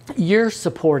 you're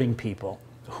supporting people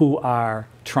who are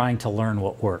trying to learn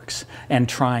what works and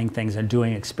trying things and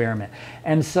doing experiment.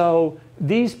 And so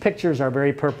these pictures are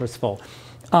very purposeful.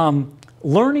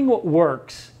 Learning what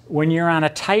works when you're on a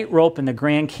tightrope in the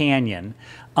Grand Canyon,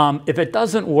 if it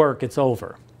doesn't work, it's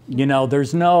over. You know,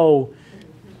 there's no,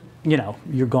 you know,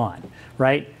 you're gone,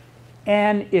 right?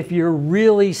 And if you're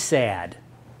really sad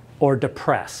or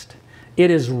depressed, it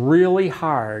is really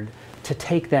hard to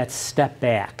take that step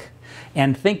back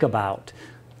and think about,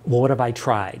 well, what have I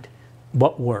tried?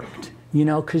 What worked? You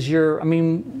know, because I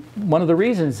mean, one of the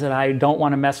reasons that I don't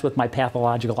want to mess with my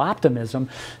pathological optimism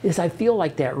is I feel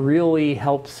like that really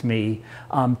helps me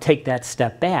take that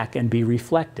step back and be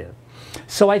reflective.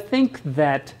 So I think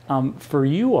that for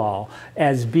you all,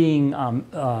 as being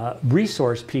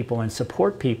resource people and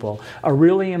support people, a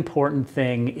really important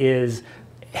thing is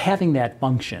having that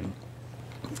function.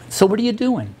 So what are you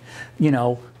doing? You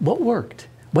know, what worked?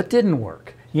 What didn't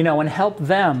work? You know, and help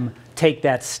them take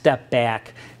that step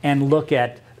back and look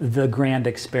at the grand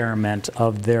experiment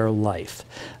of their life.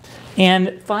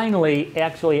 And finally,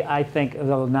 actually, I think,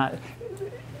 though not,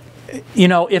 you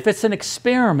know, if it's an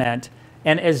experiment,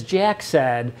 and as Jack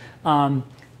said,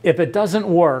 if it doesn't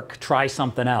work, try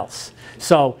something else.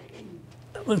 So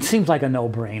it seems like a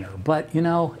no-brainer, but you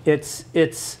know, it's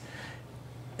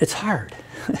hard.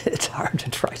 It's hard to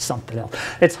try something else.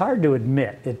 It's hard to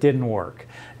admit it didn't work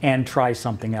and try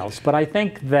something else. But I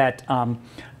think that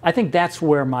that's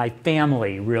where my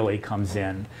family really comes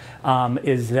in,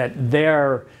 is that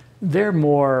they're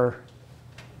more,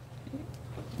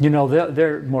 you know,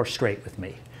 they're more straight with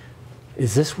me.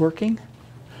 Is this working?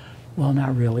 Well,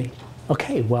 not really.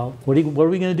 Okay, well, what are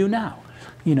we going to do now?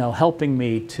 You know, helping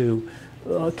me to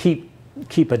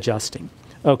keep adjusting.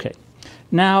 Okay,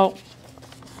 now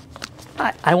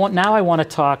I want to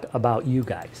talk about you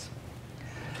guys.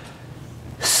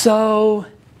 So,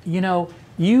 you know,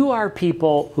 you are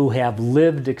people who have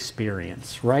lived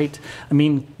experience, right? I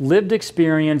mean, lived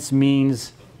experience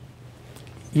means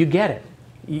you get it.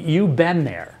 You've been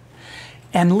there.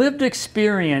 And lived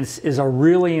experience is a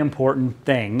really important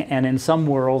thing, and in some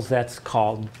worlds that's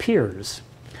called peers.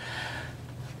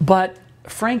 But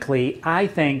frankly, I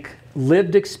think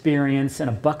lived experience and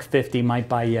 $1.50 might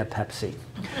buy you a Pepsi.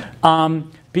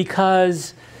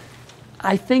 Because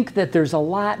I think that there's a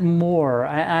lot more.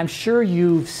 I'm sure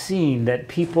you've seen that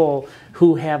people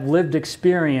who have lived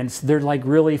experience, they're like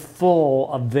really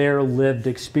full of their lived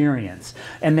experience.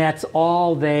 And that's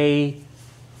all they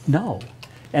know.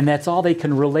 And that's all they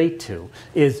can relate to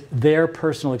is their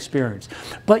personal experience.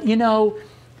 But you know,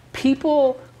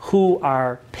 people who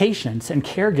are patients and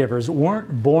caregivers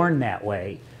weren't born that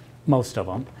way, most of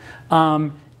them,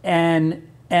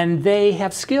 and they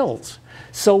have skills.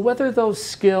 So whether those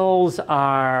skills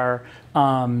are,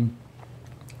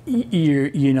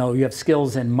 you know, you have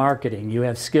skills in marketing, you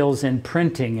have skills in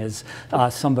printing, as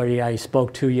somebody I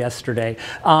spoke to yesterday.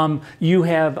 You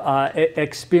have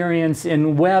experience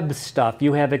in web stuff.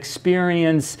 You have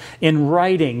experience in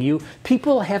writing.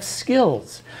 People have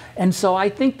skills. And so I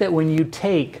think that when you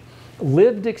take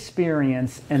lived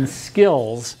experience and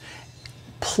skills,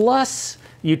 plus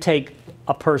you take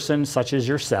a person such as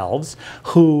yourselves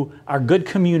who are good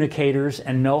communicators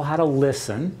and know how to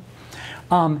listen,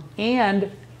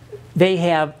 and they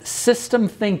have system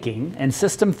thinking, and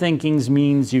system thinking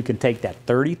means you can take that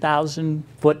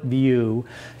 30,000-foot view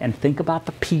and think about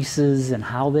the pieces and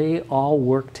how they all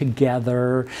work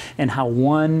together and how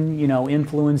one, you know,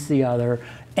 influence the other,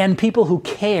 and people who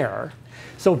care.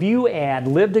 So if you add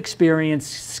lived experience,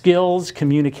 skills,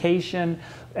 communication,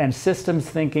 and systems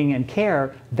thinking and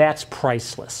care, that's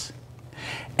priceless.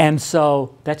 And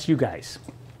so that's you guys.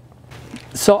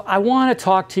 So I want to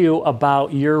talk to you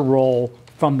about your role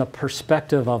from the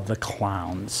perspective of the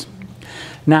clowns.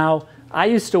 Now, I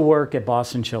used to work at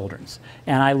Boston Children's,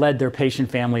 and I led their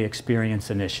patient family experience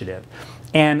initiative.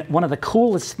 And one of the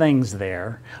coolest things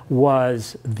there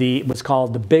was it was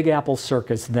called the Big Apple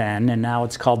Circus then, and now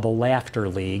it's called the Laughter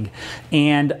League.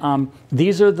 And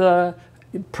these are the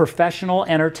professional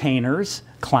entertainers,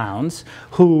 clowns,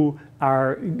 who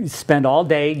spend all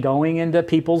day going into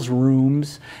people's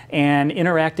rooms and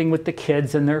interacting with the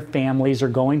kids and their families, or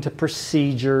going to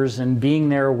procedures and being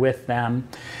there with them,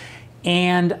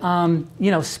 and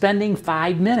you know, spending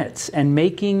 5 minutes and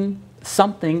making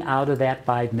something out of that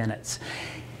 5 minutes.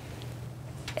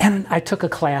 And I took a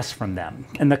class from them,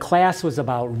 and the class was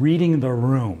about reading the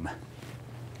room,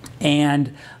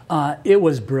 and it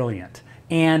was brilliant.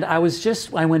 And I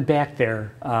went back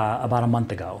there about a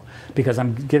month ago because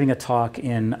I'm giving a talk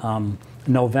in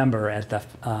November at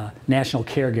the National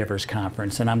Caregivers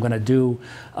Conference, and I'm going to do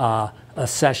a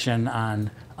session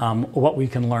on what we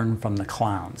can learn from the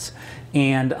clowns.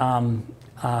 And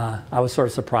I was sort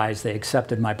of surprised they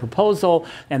accepted my proposal,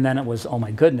 and then it was, oh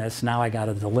my goodness, now I got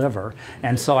to deliver.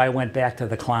 And so I went back to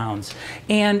the clowns.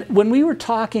 And when we were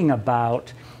talking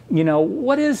about, you know,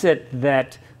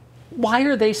 why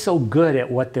are they so good at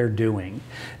what they're doing?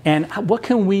 And what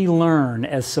can we learn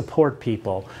as support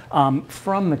people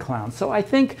from the clowns? So I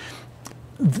think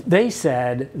they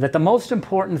said that the most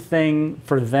important thing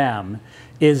for them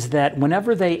is that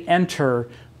whenever they enter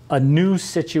a new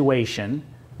situation,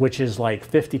 which is like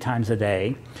 50 times a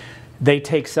day, they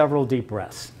take several deep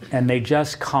breaths and they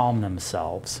just calm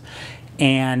themselves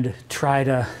and try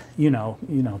to, you know,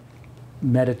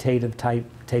 meditative type,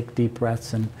 take deep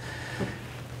breaths and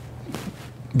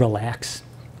relax.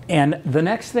 And the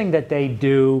next thing that they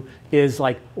do is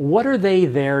like, what are they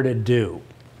there to do?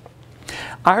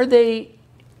 Are they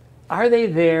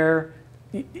there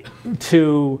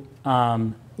to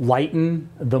lighten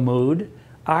the mood?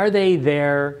 Are they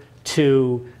there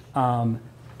to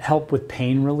help with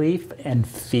pain relief and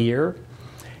fear?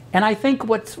 And I think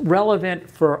what's relevant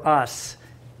for us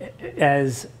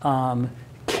as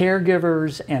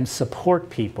caregivers and support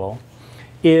people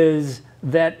is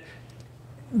that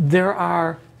there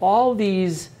are all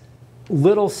these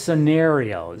little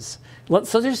scenarios.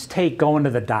 So just take going to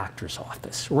the doctor's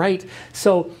office, right?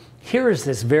 So here is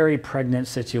this very pregnant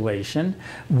situation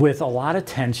with a lot of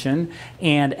tension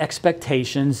and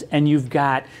expectations, and you've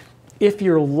got, if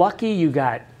you're lucky, you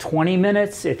got 20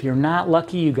 minutes. If you're not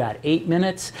lucky, you got 8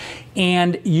 minutes,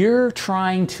 and you're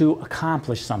trying to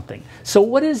accomplish something. So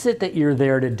what is it that you're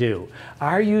there to do?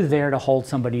 Are you there to hold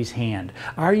somebody's hand?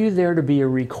 Are you there to be a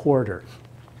recorder?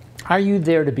 Are you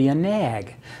there to be a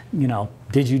nag? You know,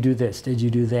 did you do this? Did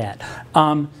you do that?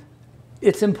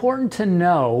 It's important to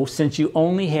know, since you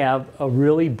only have a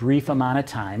really brief amount of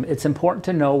time, it's important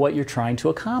to know what you're trying to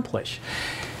accomplish.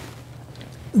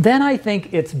 Then I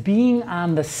think it's being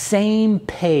on the same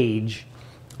page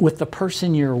with the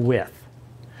person you're with.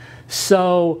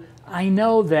 So I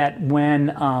know that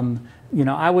when you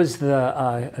know, I was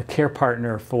the care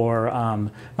partner for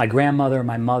my grandmother,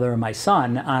 my mother, and my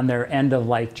son on their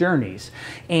end-of-life journeys.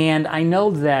 And I know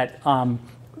that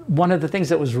one of the things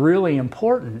that was really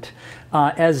important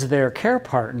as their care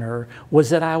partner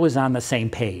was that I was on the same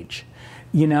page,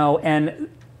 you know, and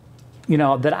you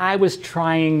know, that I was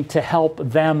trying to help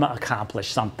them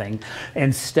accomplish something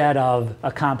instead of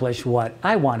accomplish what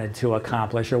I wanted to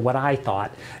accomplish or what I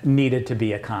thought needed to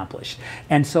be accomplished.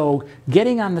 And so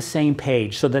getting on the same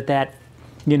page so that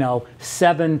you know,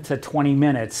 7 to 20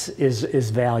 minutes is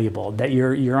valuable, that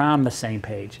you're on the same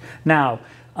page. Now,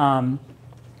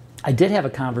 I did have a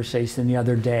conversation the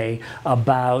other day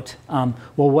about, well,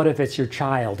 what if it's your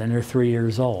child and they're 3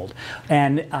 years old?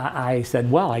 And I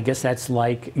said, well, I guess that's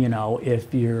like, you know,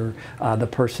 if you're the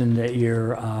person that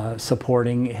you're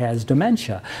supporting has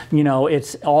dementia. You know,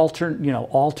 it's altered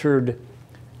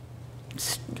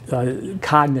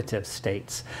cognitive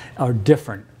states or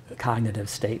different cognitive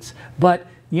states. But,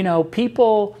 you know,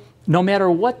 people, no matter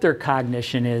what their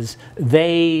cognition is,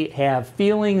 they have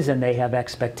feelings and they have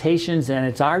expectations, and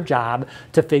it's our job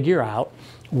to figure out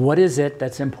what is it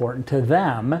that's important to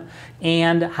them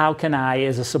and how can I,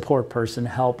 as a support person,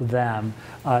 help them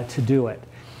to do it.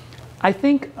 I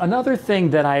think another thing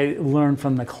that I learned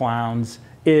from the clowns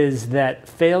is that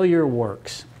failure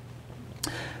works.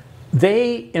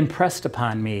 They impressed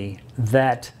upon me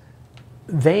that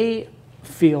they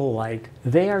feel like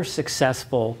they are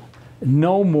successful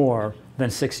no more than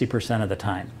 60% of the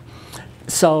time.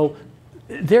 So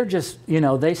they're just, you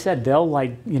know, they said they'll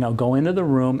like, you know, go into the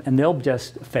room and they'll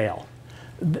just fail.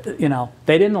 You know,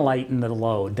 they didn't lighten the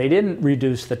load. They didn't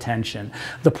reduce the tension.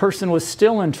 The person was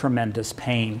still in tremendous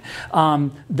pain.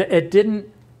 They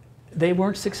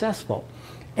weren't successful.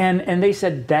 And they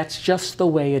said that's just the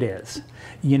way it is.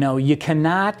 You know, you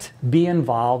cannot be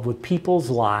involved with people's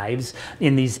lives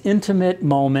in these intimate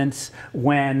moments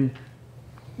when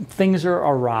things are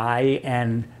awry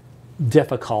and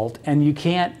difficult, and you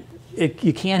can't hit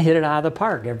it out of the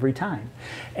park every time.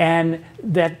 And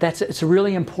it's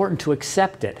really important to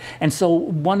accept it. And so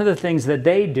one of the things that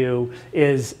they do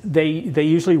is they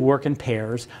usually work in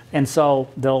pairs, and so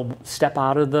they'll step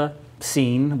out of the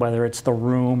scene, whether it's the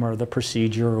room or the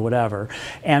procedure or whatever,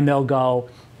 and they'll go,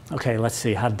 okay, let's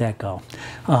see, how'd that go?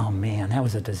 Oh man, that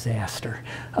was a disaster.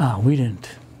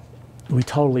 We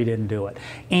totally didn't do it.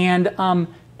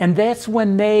 And that's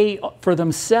when they, for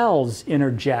themselves,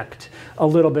 interject a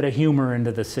little bit of humor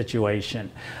into the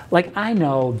situation. Like, I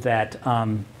know that,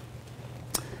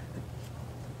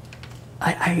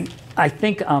 I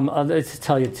think, let's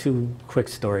tell you 2 quick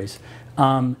stories.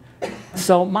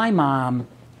 So my mom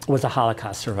was a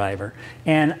Holocaust survivor,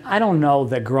 and I don't know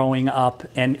that growing up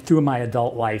and through my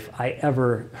adult life, I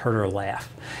ever heard her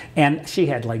laugh. And she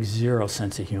had like 0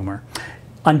 sense of humor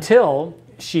until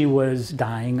she was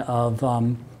dying of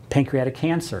pancreatic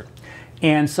cancer.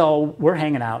 And so we're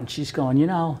hanging out and she's going, you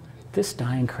know, this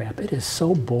dying crap, it is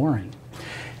so boring.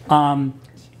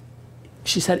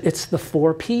 She said, it's the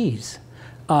 4 Ps.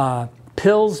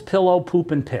 Pills, pillow, poop,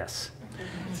 and piss.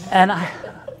 And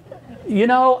you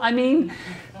know, I mean,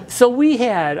 so we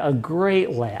had a great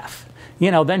laugh.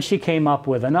 You know, then she came up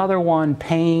with another one,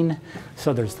 pain.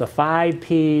 So there's the 5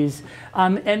 Ps.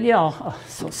 And you know, oh,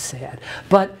 so sad.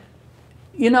 But,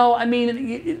 you know, I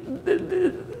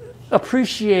mean,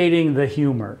 appreciating the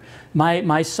humor.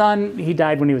 My son, he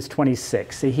died when he was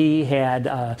 26. He had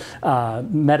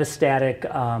metastatic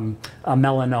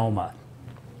melanoma.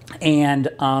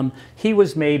 And he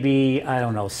was maybe, I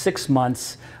don't know, 6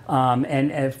 months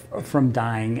from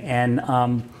dying.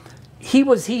 And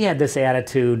he had this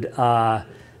attitude, well,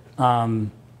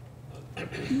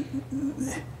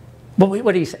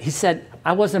 what did he say? He said,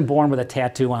 I wasn't born with a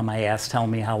tattoo on my ass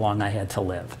telling me how long I had to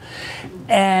live.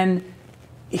 And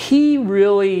he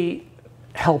really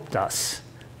helped us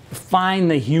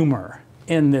find the humor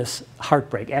in this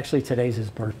heartbreak. Actually, today's his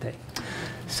birthday.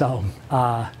 So,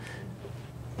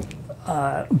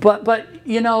 but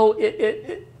you know,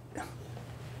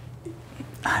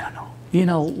 I don't know. You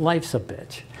know, life's a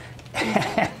bitch.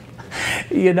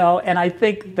 You know, and I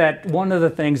think that one of the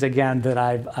things, again, that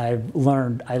I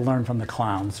learned from the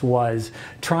clowns was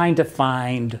trying to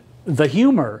find the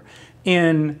humor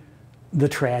in the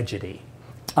tragedy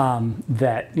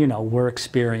that, you know, we're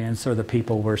experiencing, or the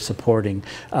people we're supporting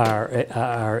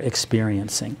are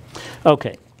experiencing.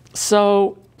 Okay,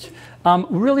 so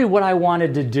really what I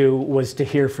wanted to do was to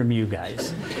hear from you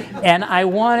guys. And I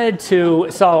wanted to,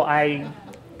 so I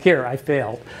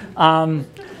failed. I'm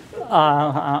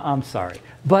sorry.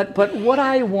 But what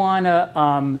I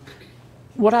wanna,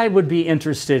 what I would be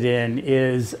interested in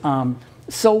is,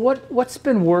 so what's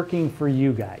been working for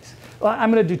you guys? Well,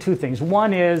 I'm gonna do two things.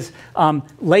 One is,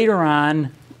 later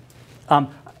on,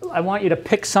 I want you to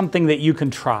pick something that you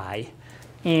can try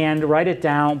and write it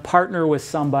down, partner with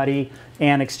somebody,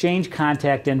 and exchange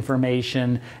contact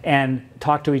information, and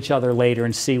talk to each other later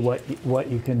and see what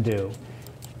you can do.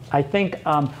 I think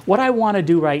what I want to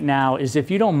do right now is,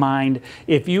 if you don't mind,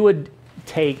 if you would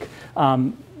take,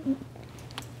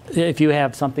 if you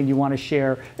have something you want to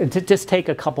share, to just take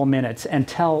a couple minutes and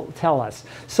tell us.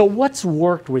 So what's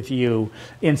worked with you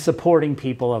in supporting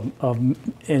people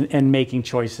in making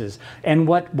choices, and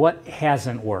what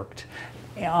hasn't worked?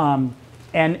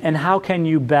 And how can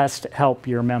you best help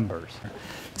your members?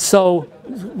 So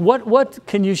what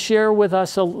can you share with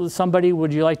us? Somebody,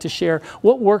 would you like to share?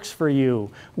 What works for you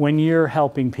when you're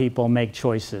helping people make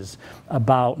choices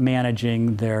about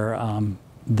managing their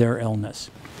illness?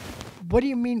 What do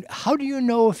you mean? How do you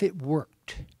know if it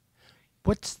worked?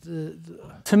 What's the...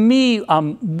 To me,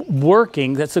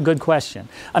 working, that's a good question.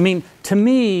 I mean, to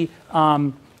me,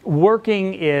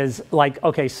 working is like,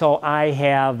 okay, so I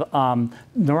have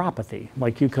neuropathy,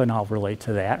 like you can all relate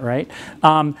to that, right?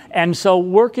 And so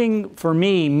working for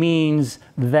me means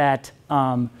that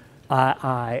I'm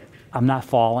not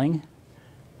falling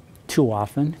too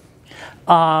often,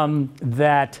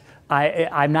 that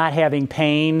I'm not having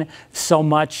pain so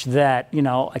much that, you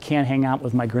know, I can't hang out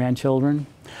with my grandchildren,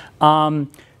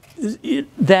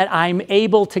 that I'm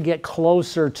able to get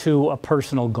closer to a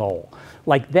personal goal.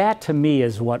 Like that, to me,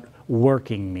 is what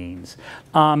working means.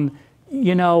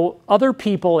 You know, other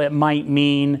people, it might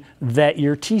mean that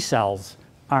your T cells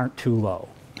aren't too low.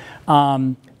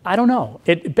 I don't know.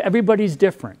 Everybody's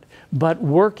different. But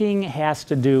working has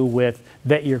to do with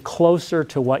that you're closer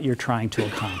to what you're trying to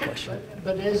accomplish.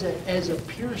 But as a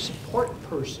peer support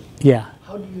person, yeah.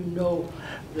 How do you know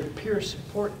the peer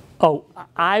support? Oh,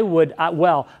 I would. I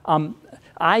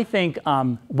think.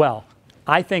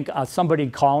 I think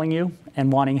somebody calling you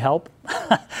and wanting help,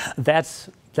 that's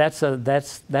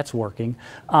working.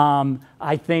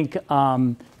 I think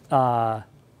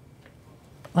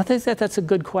that's a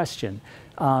good question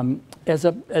as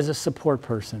a support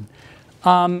person.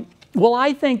 Well,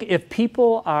 I think if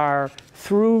people are,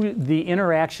 through the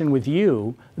interaction with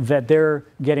you, that they're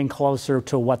getting closer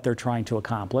to what they're trying to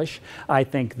accomplish, I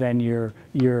think then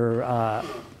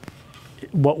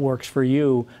what works for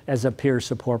you as a peer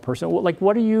support person. Like,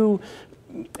 what are you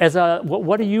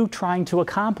trying to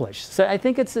accomplish? So I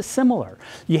think it's similar.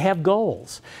 You have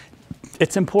goals.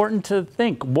 It's important to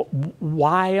think,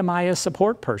 why am I a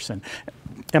support person?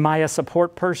 Am I a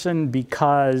support person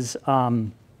because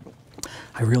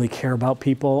I really care about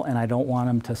people and I don't want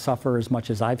them to suffer as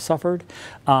much as I've suffered?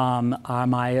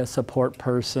 Am I a support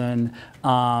person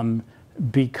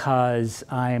because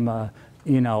I'm an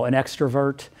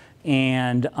extrovert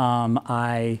and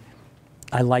I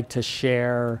like to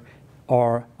share?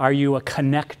 Or are you a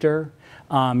connector?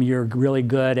 You're really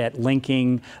good at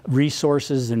linking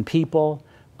resources and people.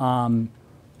 I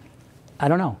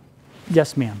don't know.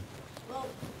 Yes, ma'am. Well,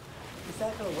 is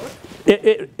that going to work?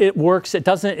 It works. It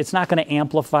doesn't. It's not going to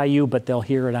amplify you, but they'll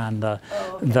hear it on the.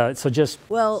 So just.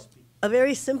 Well, a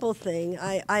very simple thing.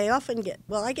 I often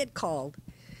get called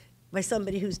by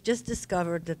somebody who's just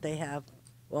discovered that they have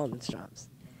Waldenstrom's,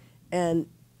 and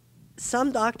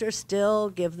some doctors still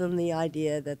give them the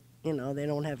idea that they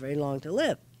don't have very long to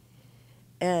live.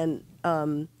 And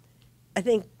I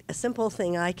think a simple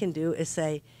thing I can do is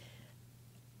say,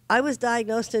 I was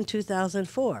diagnosed in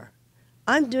 2004.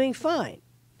 I'm doing fine.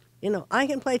 I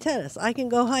can play tennis. I can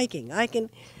go hiking. I can,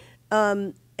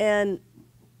 and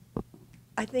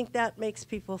I think that makes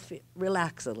people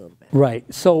relax a little bit.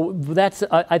 Right. So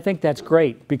I think that's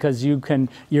great because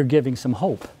you're giving some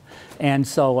hope. And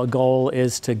so a goal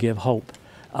is to give hope.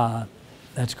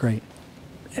 That's great.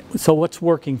 So what's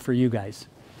working for you guys?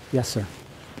 Yes, sir.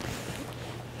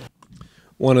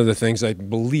 One of the things I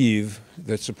believe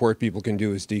that support people can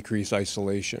do is decrease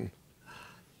isolation.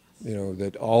 You know,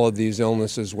 that all of these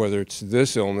illnesses, whether it's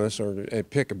this illness or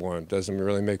pick one, doesn't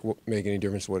really make any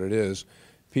difference what it is.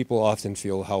 People often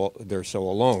feel how they're so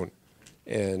alone.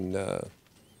 And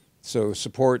so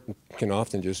support can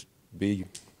often just be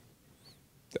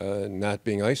not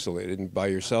being isolated and by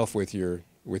yourself with your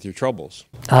troubles.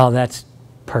 Oh, that's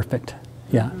perfect.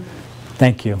 Yeah.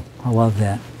 Thank you. I love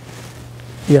that.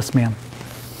 Yes, ma'am.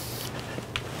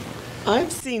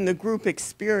 I've seen the group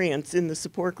experience, in the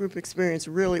support group experience,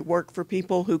 really work for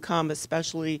people who come,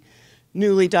 especially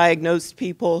newly diagnosed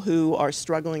people who are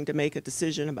struggling to make a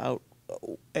decision about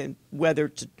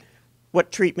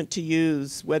what treatment to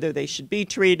use, whether they should be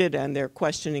treated, and they're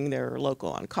questioning their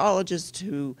local oncologist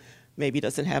who maybe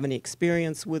doesn't have any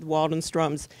experience with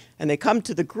Waldenstrom's, and they come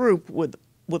to the group with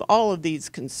all of these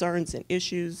concerns and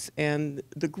issues, and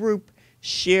the group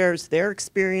shares their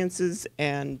experiences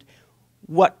and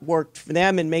what worked for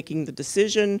them in making the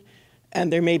decision,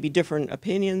 and there may be different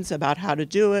opinions about how to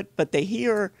do it, but they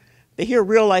hear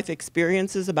real life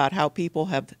experiences about how people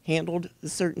have handled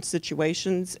certain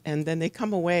situations, and then they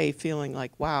come away feeling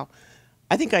like, wow,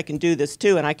 I think I can do this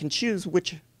too, and I can choose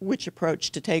which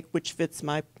approach to take, which fits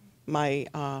my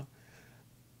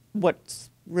what's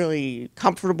really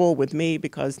comfortable with me,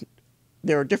 because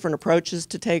there are different approaches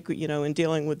to take, you know, in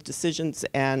dealing with decisions,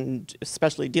 and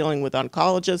especially dealing with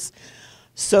oncologists.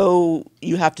 So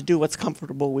you have to do what's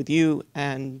comfortable with you,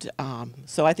 and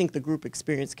so I think the group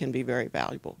experience can be very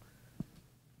valuable.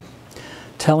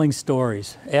 Telling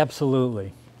stories,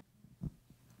 absolutely.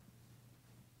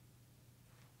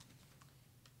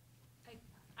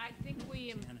 I think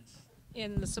we,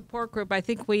 in the support group, I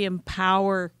think we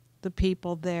empower the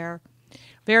people there.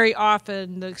 Very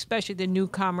often, especially the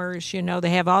newcomers, you know, they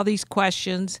have all these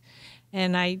questions,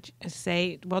 and I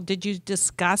say, well, did you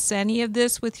discuss any of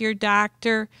this with your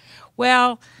doctor?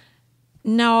 Well,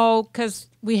 no, because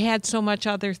we had so much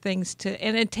other things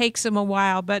and it takes them a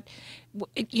while, but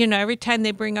you know, every time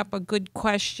they bring up a good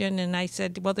question, and I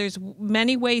said, well, there's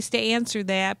many ways to answer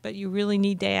that, but you really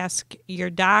need to ask your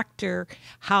doctor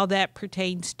how that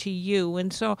pertains to you.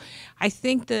 And so I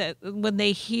think that when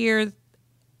they hear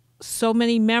so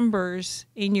many members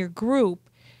in your group,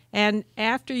 and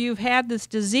after you've had this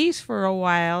disease for a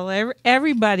while,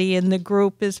 everybody in the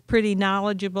group is pretty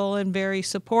knowledgeable and very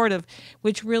supportive,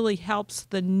 which really helps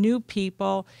the new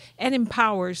people and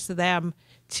empowers them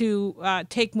to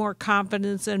take more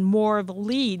confidence and more of a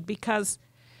lead, because,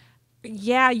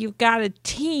 yeah, you've got a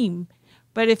team,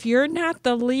 but if you're not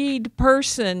the lead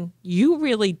person, you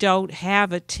really don't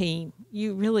have a team.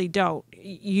 You really don't.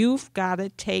 You've got to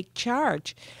take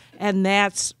charge. And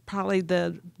that's probably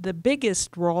the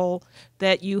biggest role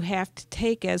that you have to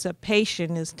take as a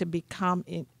patient, is to become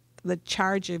in the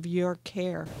charge of your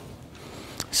care.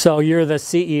 So you're the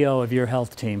CEO of your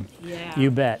health team. Yeah.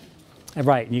 You bet.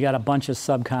 Right, you got a bunch of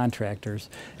subcontractors,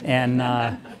 and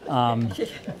yeah.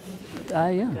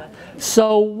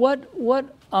 So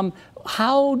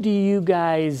how do you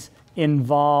guys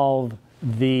involve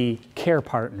the care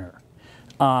partner?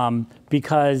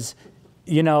 Because,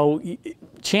 you know,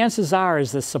 chances are,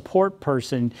 as the support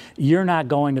person, you're not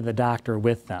going to the doctor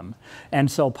with them,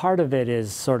 and so part of it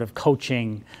is sort of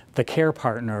coaching the care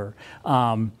partner.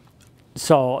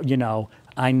 So, you know,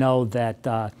 I know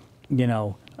that you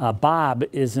know, Bob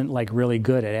isn't like really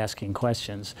good at asking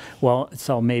questions. Well,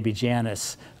 so maybe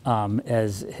Janice,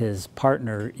 as his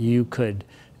partner, you could,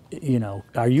 you know,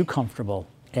 are you comfortable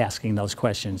asking those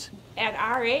questions? At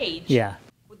our age, yeah,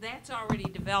 that's already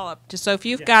developed. So if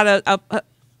you've got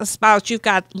a spouse, you've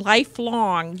got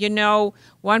lifelong, you know,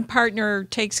 one partner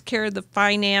takes care of the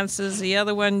finances, the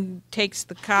other one takes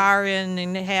the car in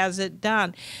and has it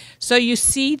done. So you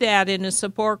see that in a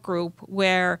support group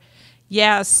where,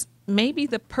 yes, maybe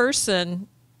the person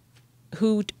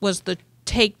who was the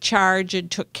take charge and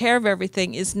took care of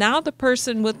everything is now the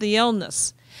person with the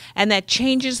illness, and that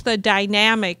changes the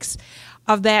dynamics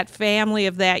of that family,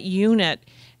 of that unit,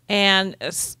 and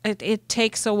it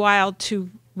takes a while to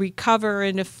recover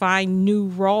and to find new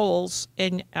roles,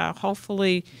 and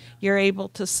hopefully you're able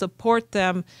to support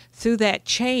them through that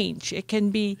change. It can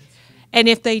be, and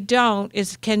if they don't,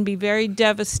 it can be very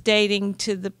devastating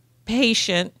to the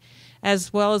patient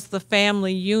as well as the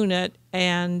family unit,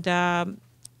 and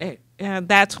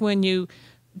that's when you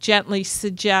gently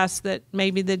suggest that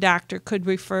maybe the doctor could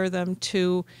refer them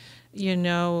to you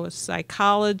know, a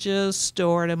psychologist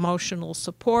or an emotional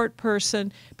support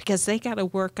person, because they got to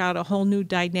work out a whole new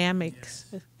dynamics,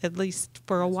 at least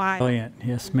for a while. Brilliant.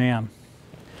 Yes, ma'am.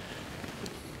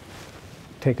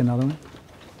 Take another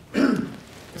one.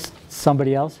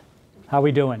 Somebody else? How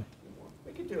we doing?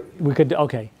 We could do it. We could,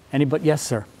 okay. Anybody? Yes,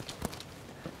 sir.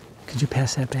 Could you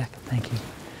pass that back? Thank you.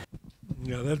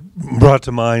 Yeah, that brought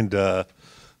to mind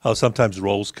how sometimes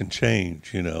roles can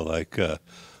change. You know, like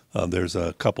there's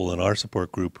a couple in our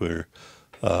support group where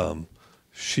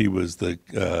she was the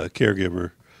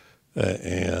caregiver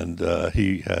and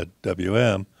he had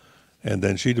WM, and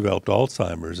then she developed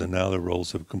Alzheimer's, and now their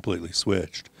roles have completely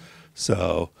switched.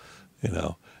 So, you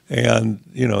know, and,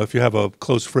 you know, if you have a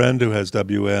close friend who has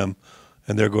WM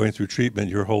and they're going through treatment,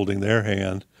 you're holding their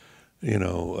hand, you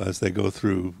know, as they go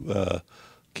through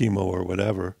chemo or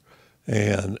whatever,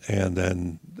 and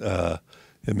then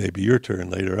it may be your turn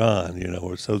later on, you know,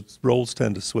 or so roles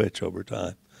tend to switch over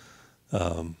time,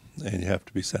 and you have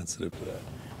to be sensitive to that.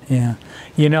 Yeah.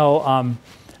 You know,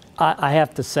 I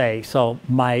have to say, so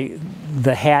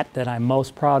the hat that I'm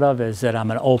most proud of is that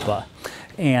I'm an Opa,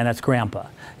 and that's Grandpa.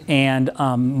 And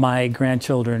my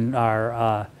grandchildren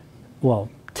are, well,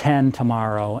 10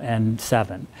 tomorrow and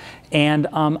 7. And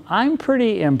I'm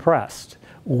pretty impressed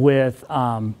with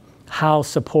how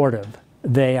supportive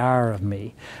they are of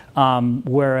me.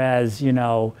 Whereas, you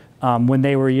know, when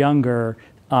they were younger,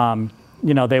 you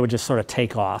know, they would just sort of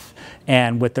take off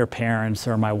and with their parents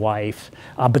or my wife.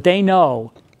 But they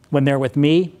know when they're with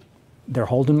me, they're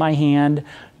holding my hand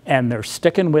and they're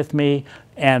sticking with me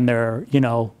and they're, you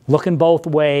know, looking both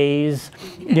ways.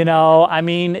 You know, I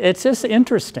mean, it's just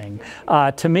interesting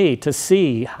to me to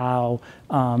see how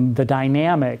the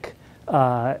dynamic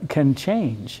can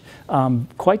change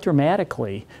quite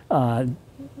dramatically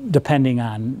depending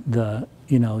on the,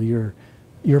 you know, your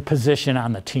position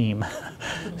on the team,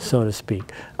 so to speak.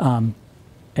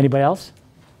 Anybody else?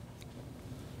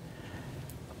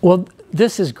 Well,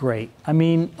 this is great. I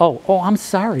mean, I'm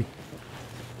sorry.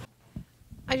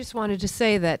 I just wanted to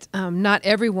say that not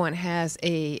everyone has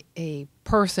a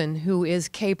person who is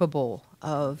capable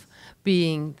of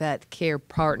being that care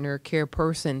partner, care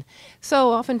person.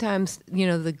 So oftentimes, you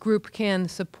know, the group can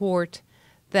support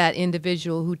that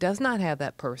individual who does not have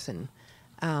that person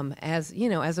as, you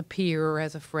know, as a peer or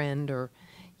as a friend or,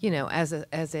 you know, as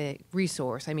a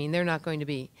resource. I mean, they're not going to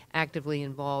be actively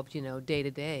involved, you know, day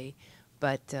to day,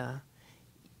 but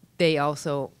they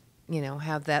also, you know,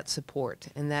 have that support,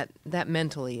 and that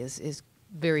mentally is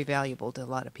very valuable to a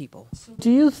lot of people. Do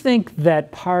you think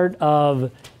that part of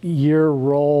your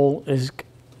role is,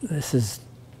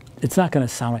 it's not going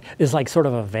to sound like, is like sort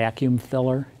of a vacuum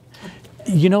filler?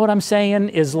 You know what I'm saying?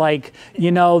 Is like,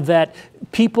 you know, that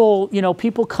people, you know,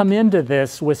 people come into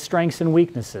this with strengths and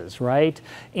weaknesses, right?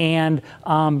 And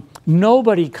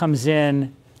nobody comes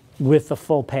in with the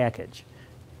full package.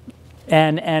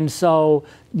 And so,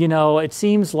 you know, it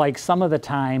seems like some of the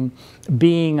time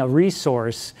being a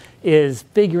resource is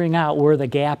figuring out where the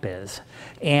gap is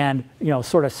and, you know,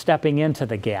 sort of stepping into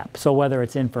the gap. So whether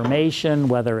it's information,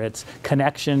 whether it's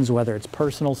connections, whether it's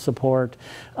personal support.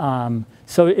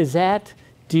 So is that,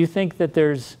 do you think that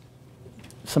there's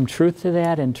some truth to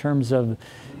that in terms of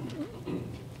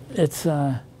it's,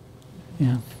 yeah.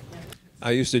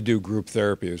 I used to do group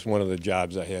therapy. It was one of the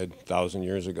jobs I had 1,000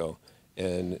 years ago.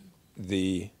 And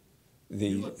the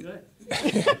Viagra,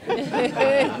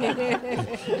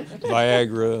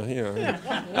 you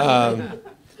know.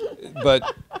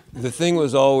 But the thing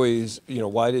was always, you know,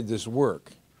 why did this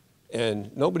work?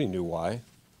 And nobody knew why.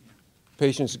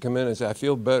 Patients would come in and say, I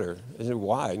feel better. I said,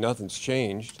 why? Nothing's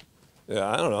changed.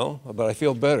 I don't know, but I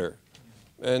feel better.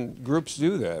 And groups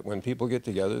do that. When people get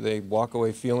together, they walk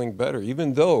away feeling better.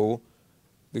 Even though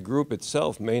the group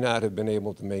itself may not have been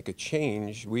able to make a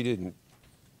change, we didn't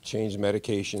change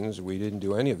medications. We didn't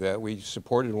do any of that. We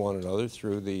supported one another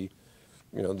through the,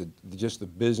 you know, just the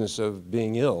business of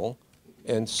being ill.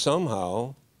 And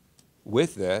somehow,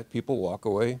 with that, people walk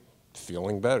away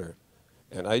feeling better.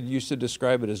 And I used to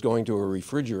describe it as going to a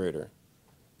refrigerator.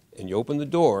 And you open the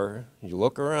door, you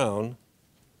look around,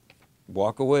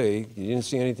 walk away, you didn't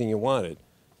see anything you wanted.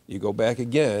 You go back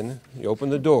again, you open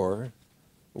the door,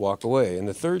 walk away. And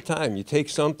the third time, you take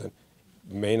something.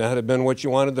 May not have been what you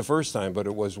wanted the first time, but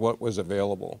it was what was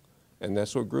available. And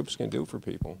that's what groups can do for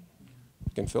people.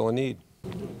 It can fill a need.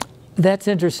 That's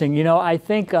interesting. You know, I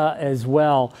think as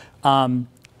well,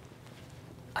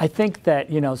 I think that,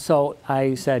 you know, so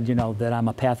I said, you know, that I'm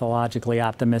a pathologically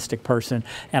optimistic person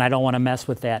and I don't want to mess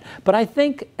with that. But I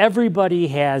think everybody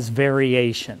has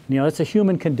variation. You know, it's a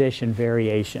human condition,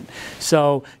 variation.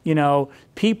 So, you know,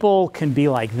 people can be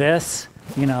like this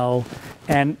you know,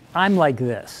 and I'm like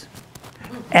this.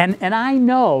 And I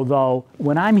know, though,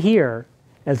 when I'm here,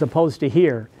 as opposed to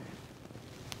here,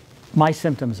 my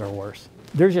symptoms are worse.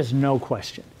 There's just no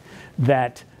question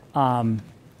that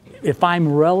if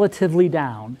I'm relatively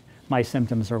down, my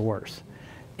symptoms are worse.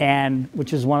 And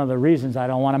which is one of the reasons I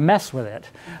don't want to mess with it,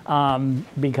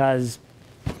 because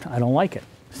I don't like it.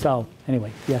 So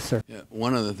anyway, yes, sir. Yeah,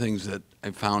 one of the things that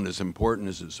I found is important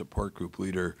as a support group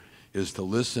leader is to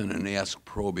listen and ask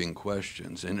probing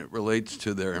questions. And it relates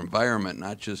to their environment,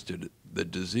 not just to the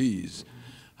disease.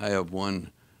 I have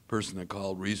one person that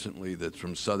called recently that's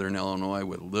from Southern Illinois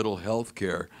with little health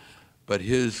care, but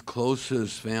his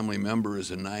closest family member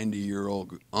is a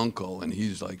 90-year-old uncle, and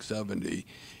he's like 70,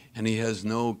 and he has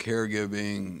no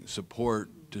caregiving support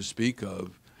to speak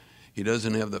of. He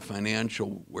doesn't have the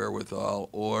financial wherewithal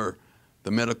or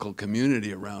the medical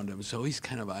community around him, so he's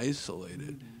kind of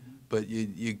isolated. But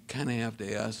you kind of have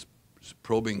to ask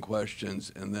probing questions,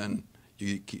 and then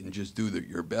you can just do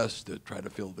your best to try to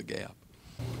fill the gap.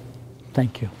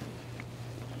 Thank you.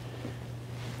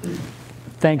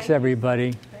 Thanks,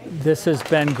 everybody. This has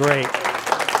been great.